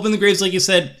 Open the Graves, like you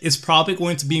said, is probably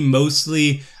going to be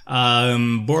mostly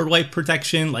board wipe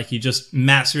protection. Like, you just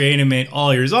mass reanimate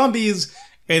all your zombies,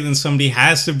 and then somebody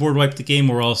has to board wipe the game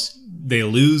or else they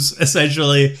lose,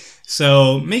 essentially.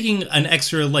 So making an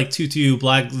extra, like, 2/2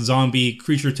 black zombie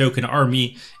creature token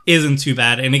army isn't too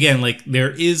bad. And again, like,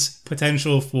 there is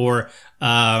potential for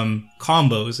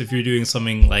combos if you're doing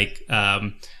something like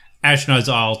Ashnod's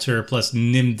Altar plus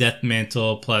Nim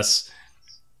Deathmantle plus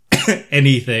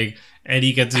anything. And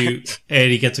you get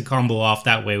to combo off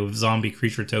that way with zombie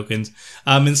creature tokens.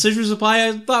 And Stitcher's Supply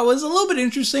I thought was a little bit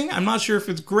interesting. I'm not sure if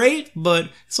it's great, but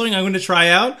it's something I'm going to try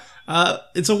out.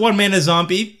 It's a 1-mana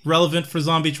zombie, relevant for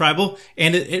Zombie Tribal,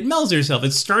 and it melds yourself.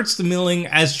 It starts the milling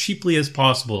as cheaply as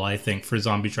possible, I think, for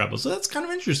Zombie Tribal. So that's kind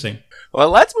of interesting. Well,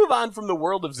 let's move on from the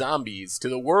world of zombies to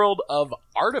the world of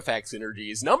artifact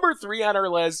synergies. Number 3 on our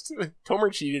list,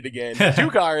 Tomer cheated again.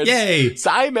 2 cards. Yay!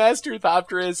 Sai Master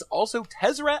Thopterus, also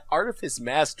Tezzeret Artifice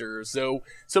Master. So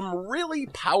some really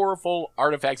powerful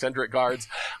artifact-centric cards.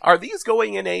 Are these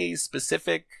going in a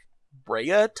specific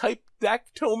Breya type deck,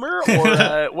 Tomer?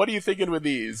 Or what are you thinking with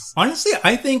these? Honestly,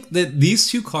 I think that these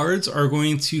 2 cards are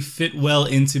going to fit well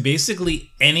into basically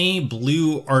any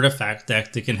blue artifact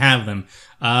deck that can have them.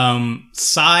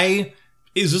 Sai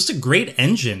is just a great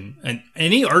engine, and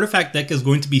any artifact deck is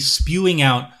going to be spewing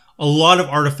out a lot of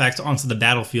artifacts onto the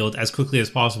battlefield as quickly as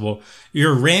possible.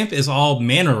 Your ramp is all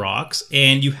mana rocks,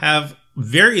 and you have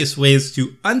various ways to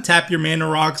untap your mana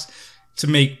rocks to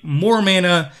make more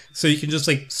mana, so you can just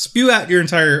like spew out your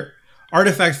entire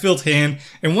artifact-filled hand.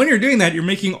 And when you're doing that, you're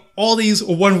making all these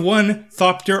 1/1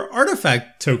 Thopter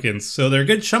artifact tokens. So they're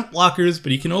good chump blockers,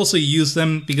 but you can also use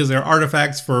them because they're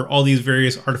artifacts for all these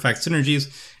various artifact synergies.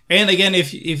 And again,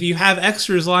 if you have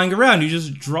extras lying around, you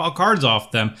just draw cards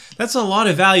off them. That's a lot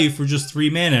of value for just 3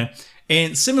 mana.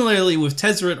 And similarly with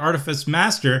Tezzeret Artifice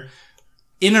Master,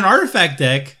 in an artifact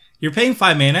deck, you're paying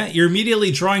 5 mana, you're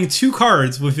immediately drawing 2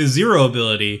 cards with his 0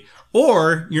 ability,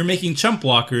 or you're making chump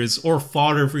blockers or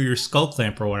fodder for your Skull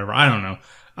Clamp or whatever. I don't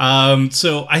know.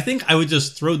 So I think I would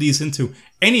just throw these into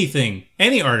anything,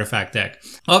 any artifact deck.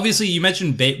 Obviously, you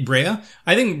mentioned Breya.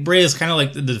 I think Breya is kind of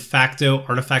like the de facto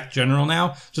artifact general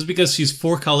now, just because she's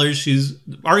 4 colors. She's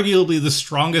arguably the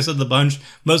strongest of the bunch,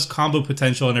 most combo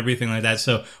potential and everything like that.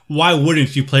 So why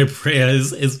wouldn't you play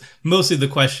Breya is mostly the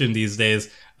question these days.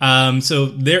 So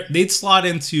they'd slot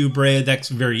into Breya decks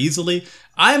very easily.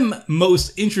 I'm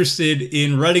most interested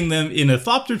in running them in a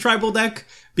Thopter Tribal deck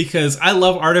because I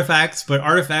love artifacts, but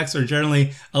artifacts are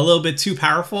generally a little bit too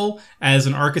powerful as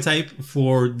an archetype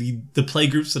for the play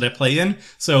groups that I play in.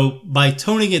 So by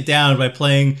toning it down, by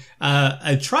playing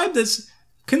a tribe that's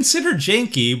considered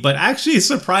janky, but actually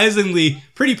surprisingly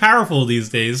pretty powerful these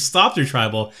days, Thopter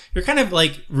Tribal, you're kind of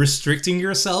like restricting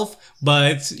yourself,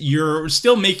 but you're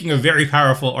still making a very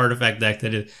powerful artifact deck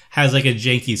that has like a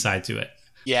janky side to it.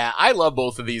 Yeah, I love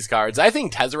both of these cards. I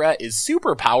think Tezzeret is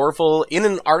super powerful. In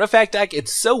an artifact deck,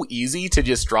 it's so easy to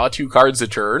just draw 2 cards a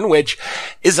turn, which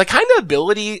is a kind of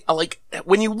ability, like,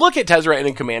 when you look at Tezzeret in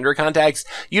a commander context,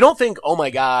 you don't think, oh my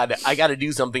god, I gotta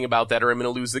do something about that or I'm gonna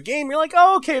lose the game. You're like,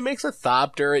 oh, okay, it makes a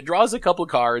Thopter, it draws a couple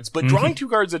cards, but drawing 2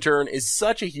 cards a turn is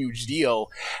such a huge deal.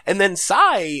 And then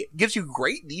Sai gives you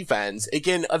great defense. It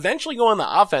can eventually go on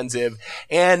the offensive,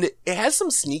 and it has some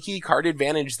sneaky card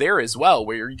advantage there as well,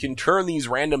 where you can turn these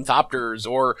random Thopters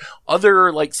or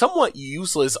other like somewhat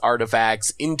useless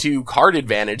artifacts into card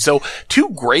advantage. So 2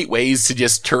 great ways to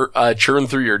just churn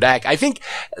through your deck. I think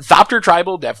Thopter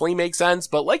Tribal definitely makes sense,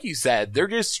 but like you said, they're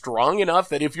just strong enough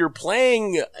that if you're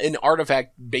playing an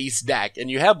artifact based deck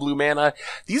and you have blue mana,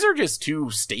 these are just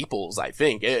 2 staples. I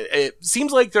think it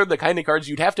seems like they're the kind of cards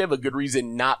you'd have to have a good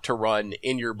reason not to run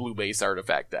in your blue based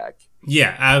artifact deck.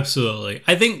 Yeah, absolutely.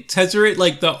 I think Tezzeret,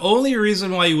 like, the only reason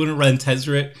why you wouldn't run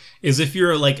Tezzeret is if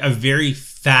you're, like, a very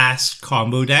fast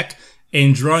combo deck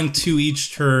and drawing 2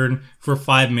 each turn for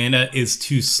 5 mana is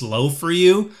too slow for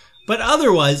you. But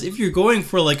otherwise, if you're going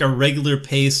for, like, a regular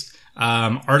paced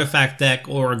artifact deck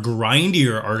or a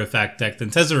grindier artifact deck, then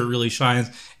Tezzeret really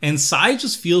shines. And Sai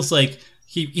just feels like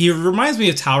He reminds me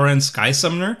of Talrand Sky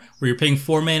Summoner, where you're paying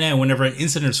 4 mana, and whenever an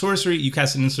instant or sorcery, you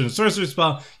cast an instant or sorcery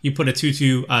spell, you put a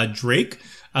 2/2 Drake.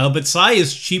 But Sai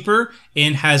is cheaper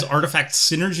and has artifact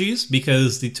synergies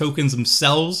because the tokens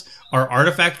themselves are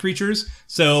artifact creatures.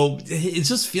 So it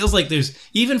just feels like there's,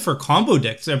 even for combo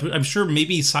decks, I'm sure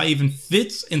maybe Sai even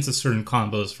fits into certain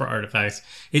combos for artifacts.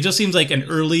 It just seems like an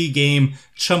early game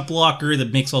chump blocker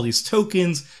that makes all these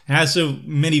tokens and has so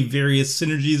many various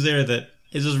synergies there that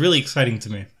it's just really exciting to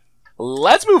me.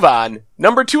 Let's move on.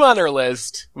 Number 2 on our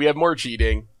list, we have more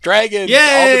cheating. Dragons! Yay!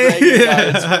 All the dragon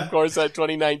cards from Core Set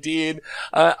 2019.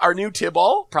 Our new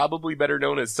Tibalt, probably better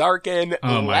known as Sarkhan.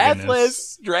 Oh my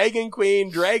Lathless, goodness. Dragon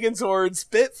Queen, Dragon Sword,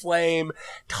 Spit Flame.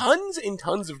 Tons and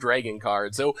tons of dragon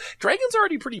cards. So, Dragon's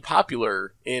already pretty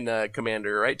popular in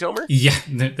Commander, right, Tomer? Yeah,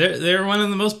 they're one of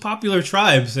the most popular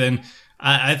tribes, and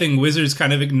I think Wizards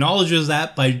kind of acknowledges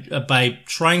that by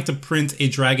trying to print a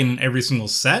dragon in every single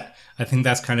set. I think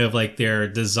that's kind of like their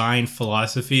design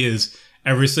philosophy is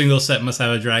every single set must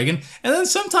have a dragon. And then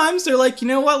sometimes they're like, you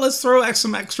know what, let's throw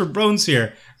some extra bones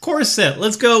here. Core set,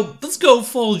 let's go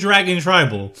full dragon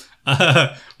tribal.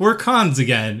 We're cons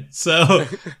again. So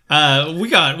we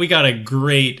got a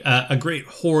great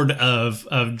horde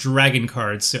of dragon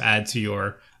cards to add to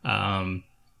your add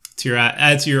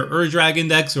to your Dragon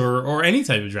decks or any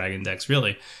type of dragon decks,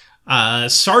 really.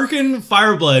 Sarkhan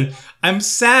Fireblood. I'm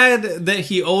sad that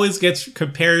he always gets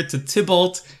compared to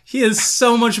Tibalt. He is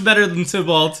so much better than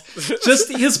Tibalt. Just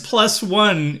his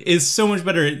 +1 is so much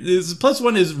better. His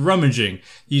 +1 is rummaging.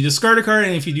 You discard a card,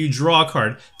 and if you do, draw a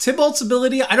card. Tibalt's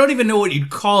ability, I don't even know what you'd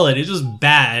call it. It's just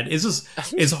bad.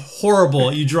 It's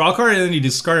horrible. You draw a card, and then you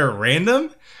discard it at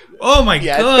random. Oh my god.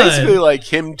 Yeah, it's basically like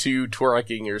him to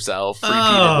twerking yourself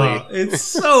repeatedly. It's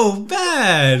so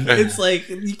bad. It's like,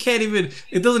 you can't even,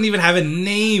 it doesn't even have a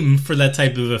name for that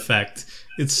type of effect.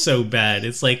 It's so bad.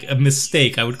 It's like a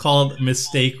mistake. I would call it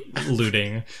mistake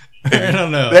looting. I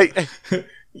don't know.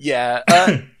 Yeah.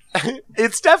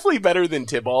 It's definitely better than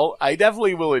Tibalt. I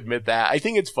definitely will admit that. I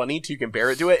think it's funny to compare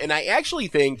it to it, and I actually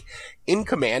think in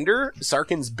Commander,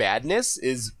 Sarkhan's badness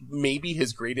is maybe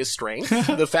his greatest strength.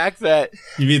 The fact that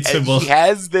he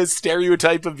has this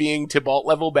stereotype of being Tibalt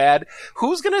level bad.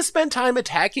 Who's gonna spend time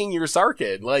attacking your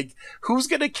Sarkhan? Like, who's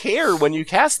gonna care when you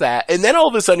cast that? And then all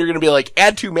of a sudden you're gonna be like,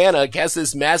 add 2 mana, cast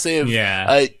this massive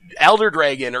Elder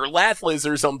Dragon or Lathliss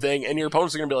or something, and your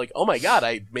opponents are gonna be like, oh my god,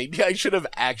 maybe I should have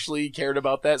actually cared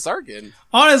about that Sarkhan.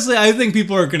 Honestly, I think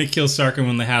people are gonna kill Sarkhan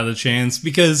when they have the chance,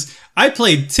 because I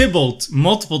played Tibalt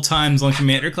multiple times on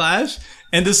Commander Clash,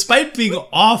 and despite being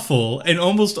awful and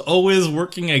almost always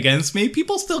working against me,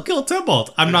 people still kill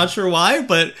Tibalt. I'm not sure why,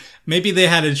 but maybe they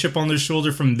had a chip on their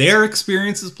shoulder from their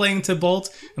experiences playing Tibalt,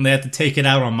 and they had to take it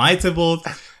out on my Tibalt.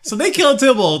 So they kill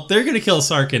Tibalt, they're going to kill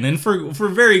Sarkhan, and for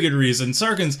very good reason.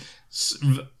 Sarkhan's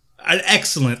an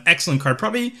excellent card.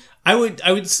 Probably, I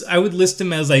would list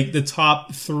him as like the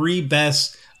top 3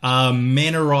 best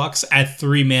mana rocks at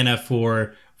 3 mana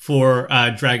for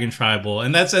Dragon Tribal,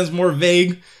 and that sounds more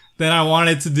vague than I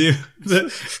wanted to do.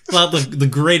 the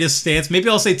greatest stance. Maybe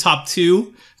I'll say top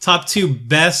 2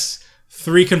 best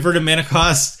 3 converted mana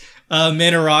cost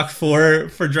mana rock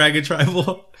for Dragon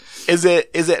Tribal. Is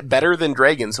it better than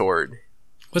Dragon's Horde?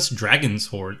 What's Dragon's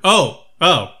Horde? Oh.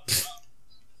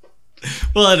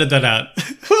 We'll edit that out.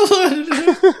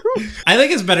 I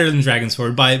think it's better than Dragon's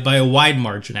Horde by a wide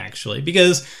margin, actually,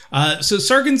 because so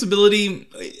Sarkhan's ability,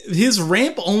 his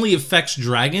ramp only affects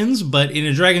dragons, but in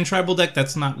a Dragon Tribal deck,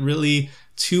 that's not really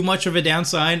too much of a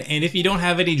downside. And if you don't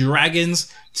have any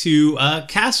dragons to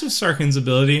cast with Sarkhan's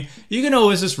ability, you can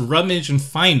always just rummage and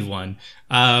find one.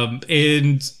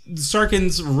 And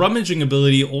Sarkhan's rummaging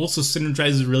ability also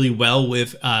synergizes really well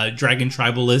with Dragon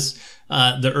Tribalists,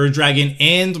 the Dragon,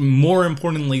 and more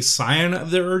importantly, Scion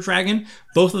of the Dragon.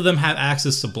 Both of them have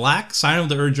access to black. Scion of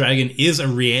the Dragon is a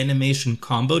reanimation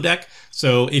combo deck.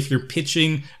 So if you're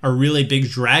pitching a really big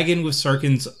dragon with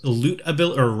Sarkhan's loot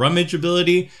ability or rummage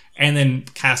ability, and then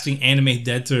casting Animate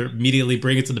Dead to immediately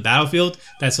bring it to the battlefield,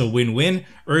 that's a win-win.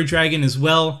 Dragon as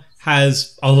well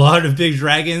has a lot of big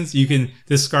dragons. You can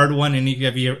discard one, and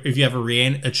if you have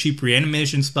a cheap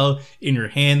reanimation spell in your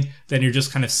hand, then you're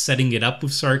just kind of setting it up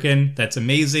with Sarkhan. That's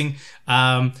amazing.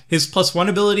 His +1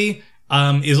 ability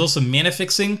is also mana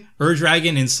fixing.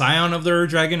 Dragon and Scion of the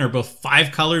Dragon are both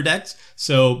 5-color decks,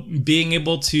 so being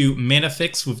able to mana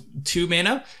fix with 2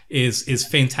 mana is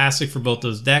fantastic for both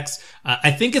those decks.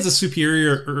 I think it's a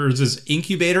superior Urza's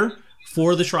Incubator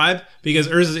for the tribe, because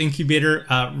Urza's Incubator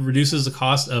reduces the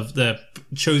cost of the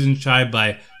chosen tribe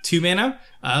by 2 mana,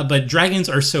 but dragons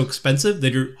are so expensive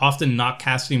that you're often not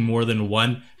casting more than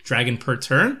 1 dragon per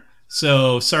turn.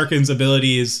 So Sarkhan's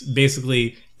ability is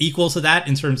basically equal to that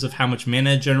in terms of how much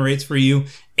mana it generates for you,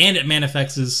 and it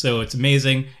manifests, so it's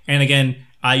amazing. And again,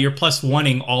 you're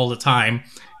 +1ing all the time.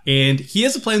 And he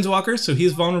is a Planeswalker, so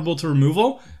he's vulnerable to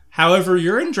removal. However,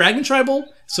 you're in Dragon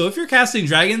Tribal, so if you're casting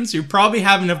dragons, you probably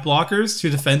have enough blockers to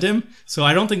defend him. So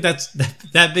I don't think that's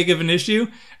that big of an issue.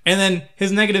 And then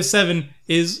his -7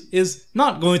 is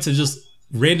not going to just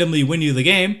randomly win you the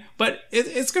game, but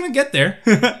it's going to get there.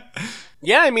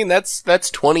 Yeah, I mean, that's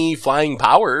 20 flying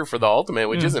power for the ultimate,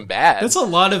 which isn't bad. That's a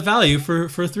lot of value for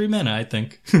 3 mana, I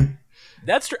think.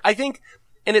 That's true. I think,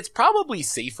 and it's probably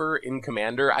safer in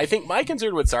Commander. I think my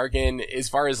concern with Sarkhan, as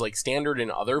far as like standard in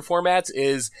other formats,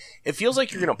 is it feels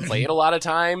like you're going to play it a lot of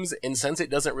times, and since it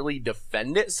doesn't really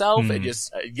defend itself, it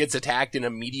just gets attacked and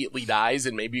immediately dies,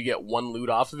 and maybe you get 1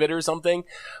 loot off of it or something.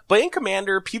 But in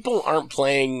Commander, people aren't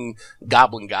playing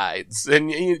Goblin Guides and,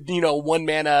 1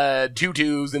 mana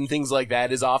 2/2s and things like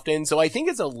that as often, so I think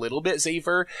it's a little bit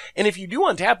safer. And if you do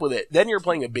untap with it, then you're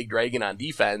playing a big dragon on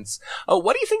defense.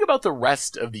 What do you think about the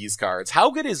rest of these cards?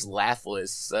 How good is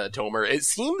Lathliss, Tomer? It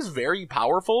seems very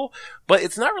powerful, but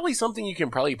it's not really something you can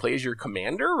probably play as your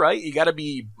commander, right? You gotta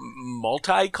be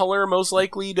multicolor, most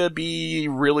likely, to be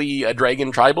really a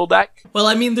Dragon Tribal deck. Well,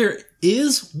 I mean, there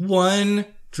is one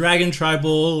Dragon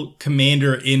Tribal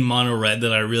commander in mono red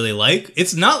that I really like.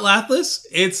 It's not Lapras.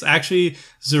 It's actually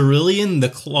Cerulean the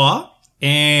Claw.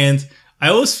 And I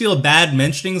always feel bad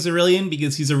mentioning Cerulean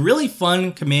because he's a really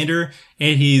fun commander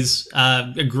and he's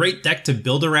a great deck to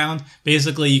build around.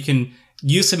 Basically, you can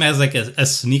use him as like a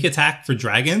sneak attack for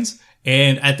dragons.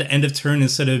 And at the end of turn,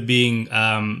 instead of being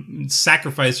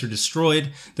sacrificed or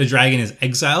destroyed, the dragon is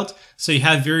exiled. So you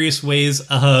have various ways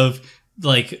of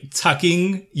like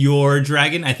tucking your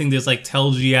dragon. I think there's like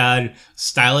Telgiad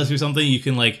Stylus or something. You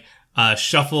can like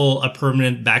shuffle a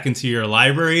permanent back into your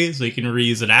library so you can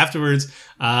reuse it afterwards.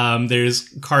 There's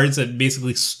cards that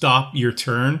basically stop your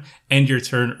turn, end your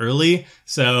turn early,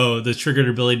 so the triggered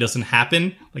ability doesn't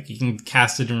happen. Like you can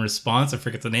cast it in response. I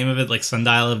forget the name of it, like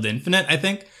Sundial of the Infinite, I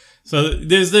think. So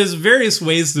there's various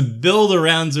ways to build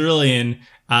around Cerulean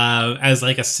as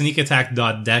like a sneak attack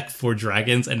deck for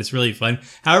dragons, and it's really fun.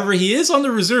 However, he is on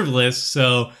the reserve list,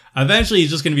 so eventually he's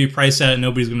just going to be priced out and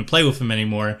nobody's going to play with him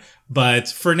anymore. But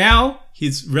for now,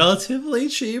 he's relatively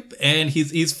cheap, and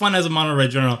he's fun as a mono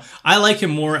red general. I like him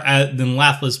more than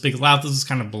Lapras because Lapras is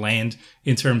kind of bland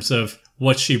in terms of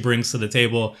what she brings to the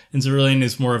table, and Cerulean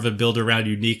is more of a build around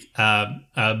unique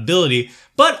ability.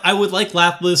 But I would like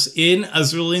Lapras in a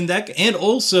Cerulean deck, and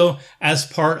also as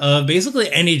part of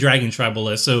basically any Dragon Tribal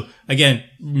list. So again,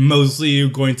 mostly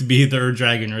going to be the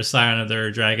Ur-Dragon or Scion of the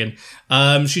Ur-Dragon.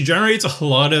 She generates a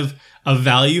lot of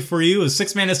value for you. A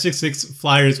 6-mana 6/6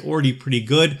 flyer is already pretty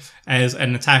good as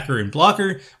an attacker and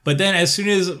blocker, but then as soon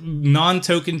as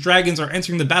non-token dragons are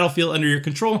entering the battlefield under your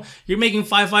control, you're making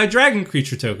 5/5 dragon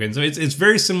creature tokens. So it's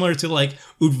very similar to like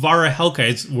Udvara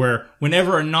Hellkites, where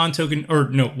whenever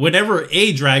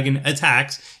a dragon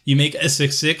attacks, you make a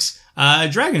 6/6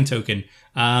 dragon token.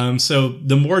 So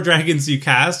the more dragons you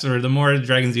cast, or the more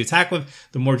dragons you attack with,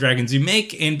 the more dragons you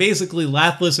make. And basically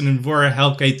Lapras and Udvara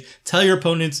Hellkite tell your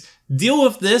opponents, deal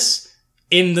with this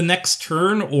in the next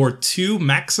turn or two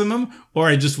maximum, or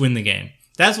I just win the game.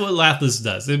 That's what Lapras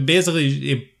does. It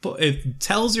basically, it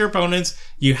tells your opponents,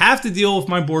 you have to deal with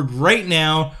my board right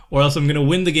now, or else I'm going to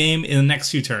win the game in the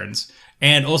next 2 turns.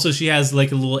 And also she has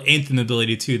like a little Anthem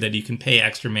ability too that you can pay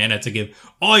extra mana to give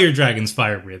all your dragons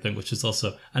fire breathing, which is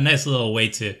also a nice little way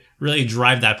to really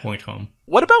drive that point home.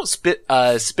 What about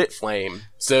Spit Flame?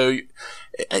 So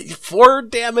 4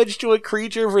 damage to a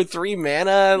creature for 3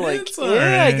 mana, like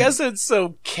yeah, I guess it's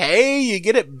okay. You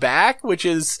get it back, which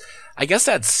is, I guess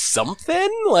that's something.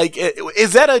 Like,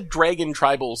 is that a Dragon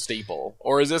Tribal staple,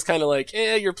 or is this kind of like,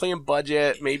 you're playing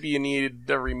budget, maybe you need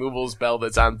a removal spell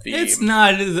that's on theme? It's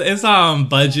not on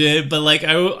budget, but like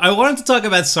I wanted to talk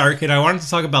about Sarkhan, I wanted to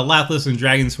talk about Lapras and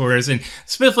Dragon's Horse, and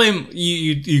Spitflame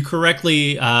you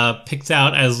correctly picked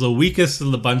out as the weakest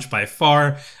of the bunch by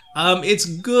far. It's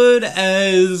good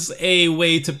as a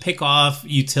way to pick off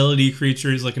utility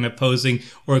creatures like an opposing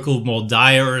Oracle of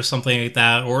Moldiah or something like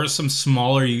that, or some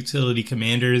smaller utility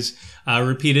commanders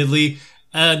repeatedly.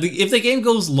 If the game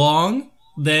goes long,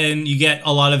 then you get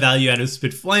a lot of value out of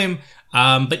Spitflame.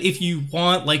 But if you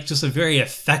want like just a very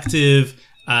effective,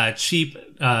 cheap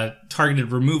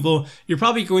targeted removal, you're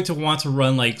probably going to want to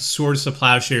run like Swords to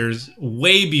Plowshares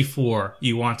way before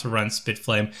you want to run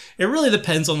Spitflame. It really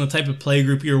depends on the type of play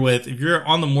group you're with. If you're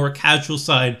on the more casual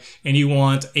side and you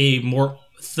want a more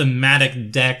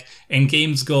thematic deck and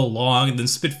games go long, then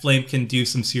Spitflame can do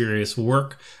some serious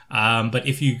work. But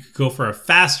if you go for a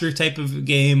faster type of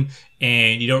game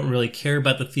and you don't really care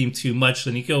about the theme too much,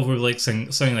 then you go over like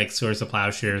something like Swords to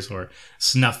Plowshares or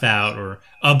Snuff Out or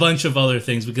a bunch of other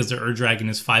things, because the Ur-Dragon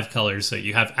is 5 colors, so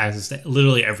you have access to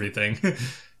literally everything.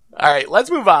 All right,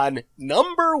 let's move on.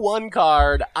 Number 1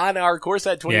 card on our Core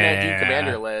Set 2019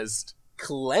 Commander list,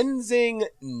 Cleansing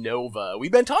Nova.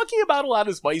 We've been talking about a lot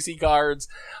of spicy cards,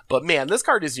 but man, this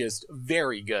card is just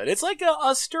very good. It's like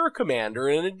a Stir command, or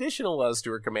an additional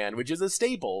Stir command, which is a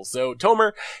staple. So,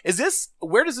 Tomer,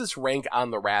 where does this rank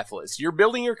on the Wrath list? You're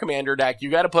building your commander deck.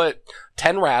 You got to put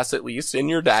 10 Wraths at least in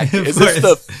your deck. Is this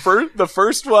the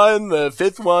first one, the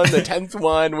 5th one, the 10th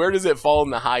one? Where does it fall in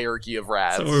the hierarchy of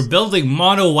Wraths? So we're building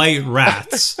mono white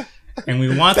Wraths. And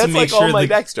we want to make sure all my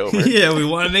decks over. Yeah, we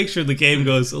want to make sure the game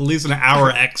goes at least an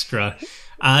hour extra.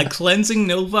 Cleansing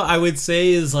Nova, I would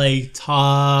say, is like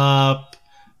top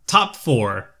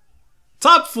 4.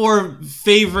 Top 4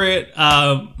 favorite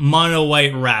mono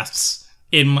white Wraths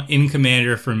in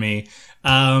Commander for me.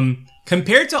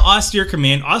 Compared to Austere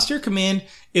Command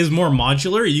is more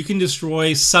modular. You can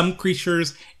destroy some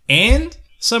creatures and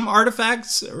some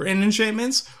artifacts and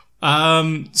enchantments.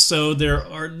 So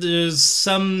there's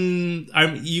some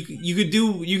you could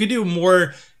do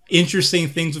more interesting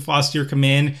things with Austere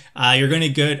Command. You're going to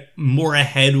get more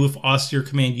ahead with Austere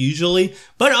Command usually,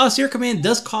 but Austere Command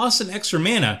does cost an extra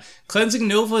mana. Cleansing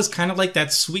Nova is kind of like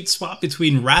that sweet spot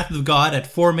between Wrath of God at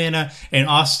 4 mana and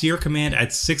Austere Command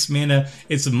at 6 mana.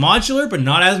 It's modular, but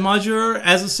not as modular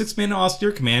as a 6 mana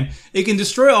Austere Command. It can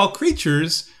destroy all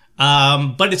creatures,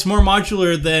 but it's more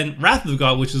modular than Wrath of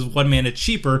God, which is 1 mana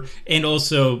cheaper, and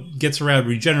also gets around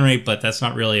Regenerate, but that's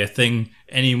not really a thing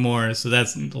anymore, so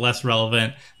that's less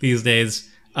relevant these days.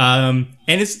 And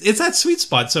it's that sweet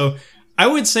spot. So I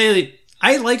would say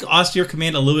I like Austere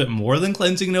Command a little bit more than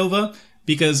Cleansing Nova,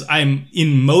 because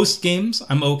in most games,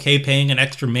 I'm okay paying an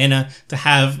extra mana to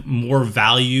have more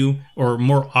value or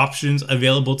more options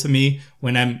available to me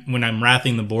when I'm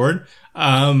wrathing the board.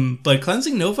 But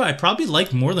Cleansing Nova, I probably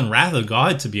like more than Wrath of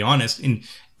God, to be honest,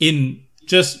 in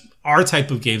just our type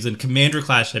of games and Commander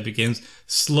Clash type of games,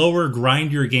 slower,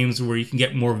 grindier games where you can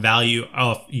get more value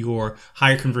off your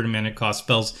higher converted mana cost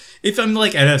spells. If I'm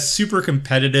like at a super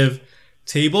competitive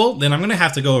table, then I'm going to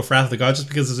have to go with Wrath of God just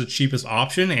because it's the cheapest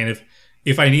option. And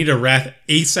if I need a Wrath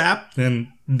ASAP,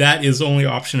 then that is the only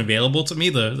option available to me.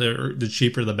 The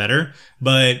cheaper, the better.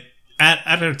 But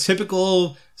at a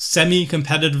typical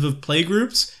semi-competitive play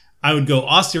groups, I would go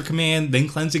Austere Command, then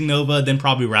Cleansing Nova, then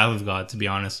probably Wrath of God, to be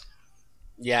honest.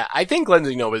 Yeah, I think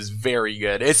Cleansing Nova is very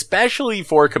good, especially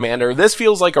for Commander. This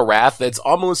feels like a Wrath that's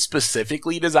almost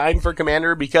specifically designed for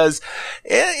Commander, because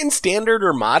in Standard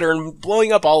or Modern,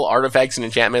 blowing up all artifacts and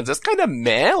enchantments is kind of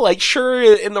meh. Like, sure,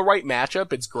 in the right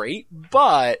matchup, it's great,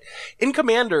 but in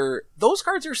Commander, those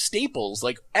cards are staples.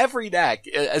 Like, every deck,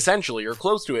 essentially, or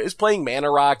close to it, is playing Mana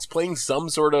Rocks, playing some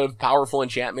sort of powerful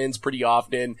enchantments pretty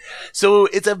often. So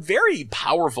it's a very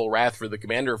powerful Wrath for the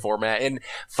Commander format, and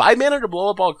 5 mana to blow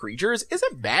up all creatures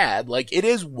isn't bad. Like, it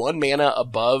is 1 mana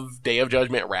above Day of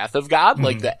Judgment Wrath of God,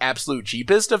 like the absolute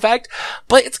cheapest effect,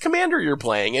 but it's Commander you're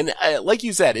playing, and like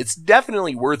you said, it's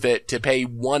definitely worth it to pay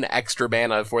 1 extra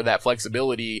mana for that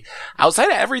flexibility outside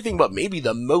of everything but maybe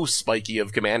the most spiky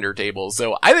of Commander tables.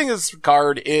 So I think this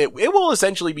card, it will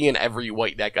essentially be in every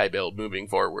white deck I build moving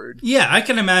forward. Yeah, I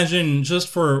can imagine just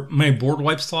for my board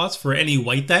wipe slots for any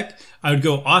white deck, I would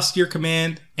go Austere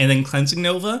Command and then Cleansing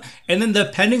Nova, and then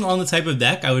depending on the type of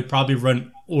deck, I would probably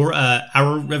run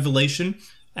Hour Revelation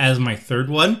as my third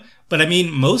one. But I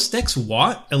mean, most decks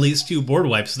want at least 2 board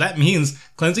wipes, so that means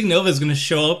Cleansing Nova is going to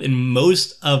show up in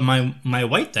most of my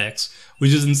white decks,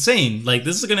 which is insane. Like,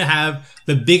 this is going to have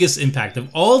the biggest impact. Of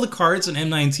all the cards in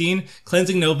M19,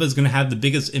 Cleansing Nova is going to have the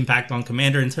biggest impact on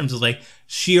Commander in terms of like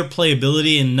sheer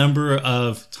playability and number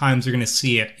of times you're going to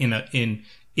see it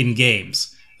in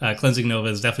games. Cleansing Nova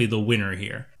is definitely the winner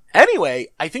here. Anyway,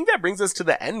 I think that brings us to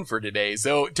the end for today.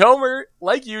 So, Tomer,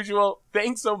 like usual,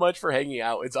 thanks so much for hanging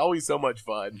out. It's always so much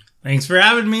fun. Thanks for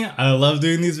having me. I love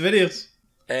doing these videos.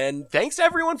 And thanks to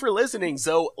everyone for listening.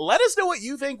 So let us know what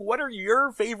you think. What are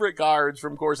your favorite cards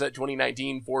from Core Set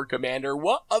 2019 for Commander?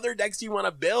 What other decks do you want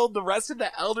to build? The rest of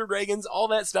the Elder Dragons, all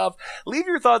that stuff. Leave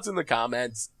your thoughts in the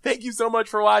comments. Thank you so much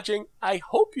for watching. I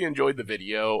hope you enjoyed the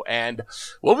video, and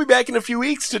we'll be back in a few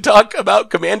weeks to talk about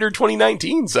Commander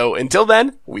 2019. So until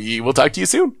then, we will talk to you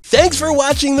soon. Thanks for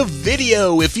watching the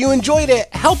video. If you enjoyed it,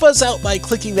 help us out by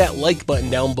clicking that like button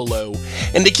down below.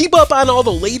 And to keep up on all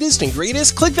the latest and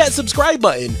greatest, click that subscribe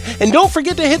button. And don't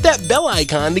forget to hit that bell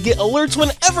icon to get alerts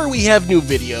whenever we have new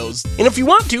videos. And if you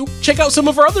want to, check out some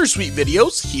of our other sweet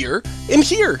videos here and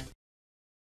here.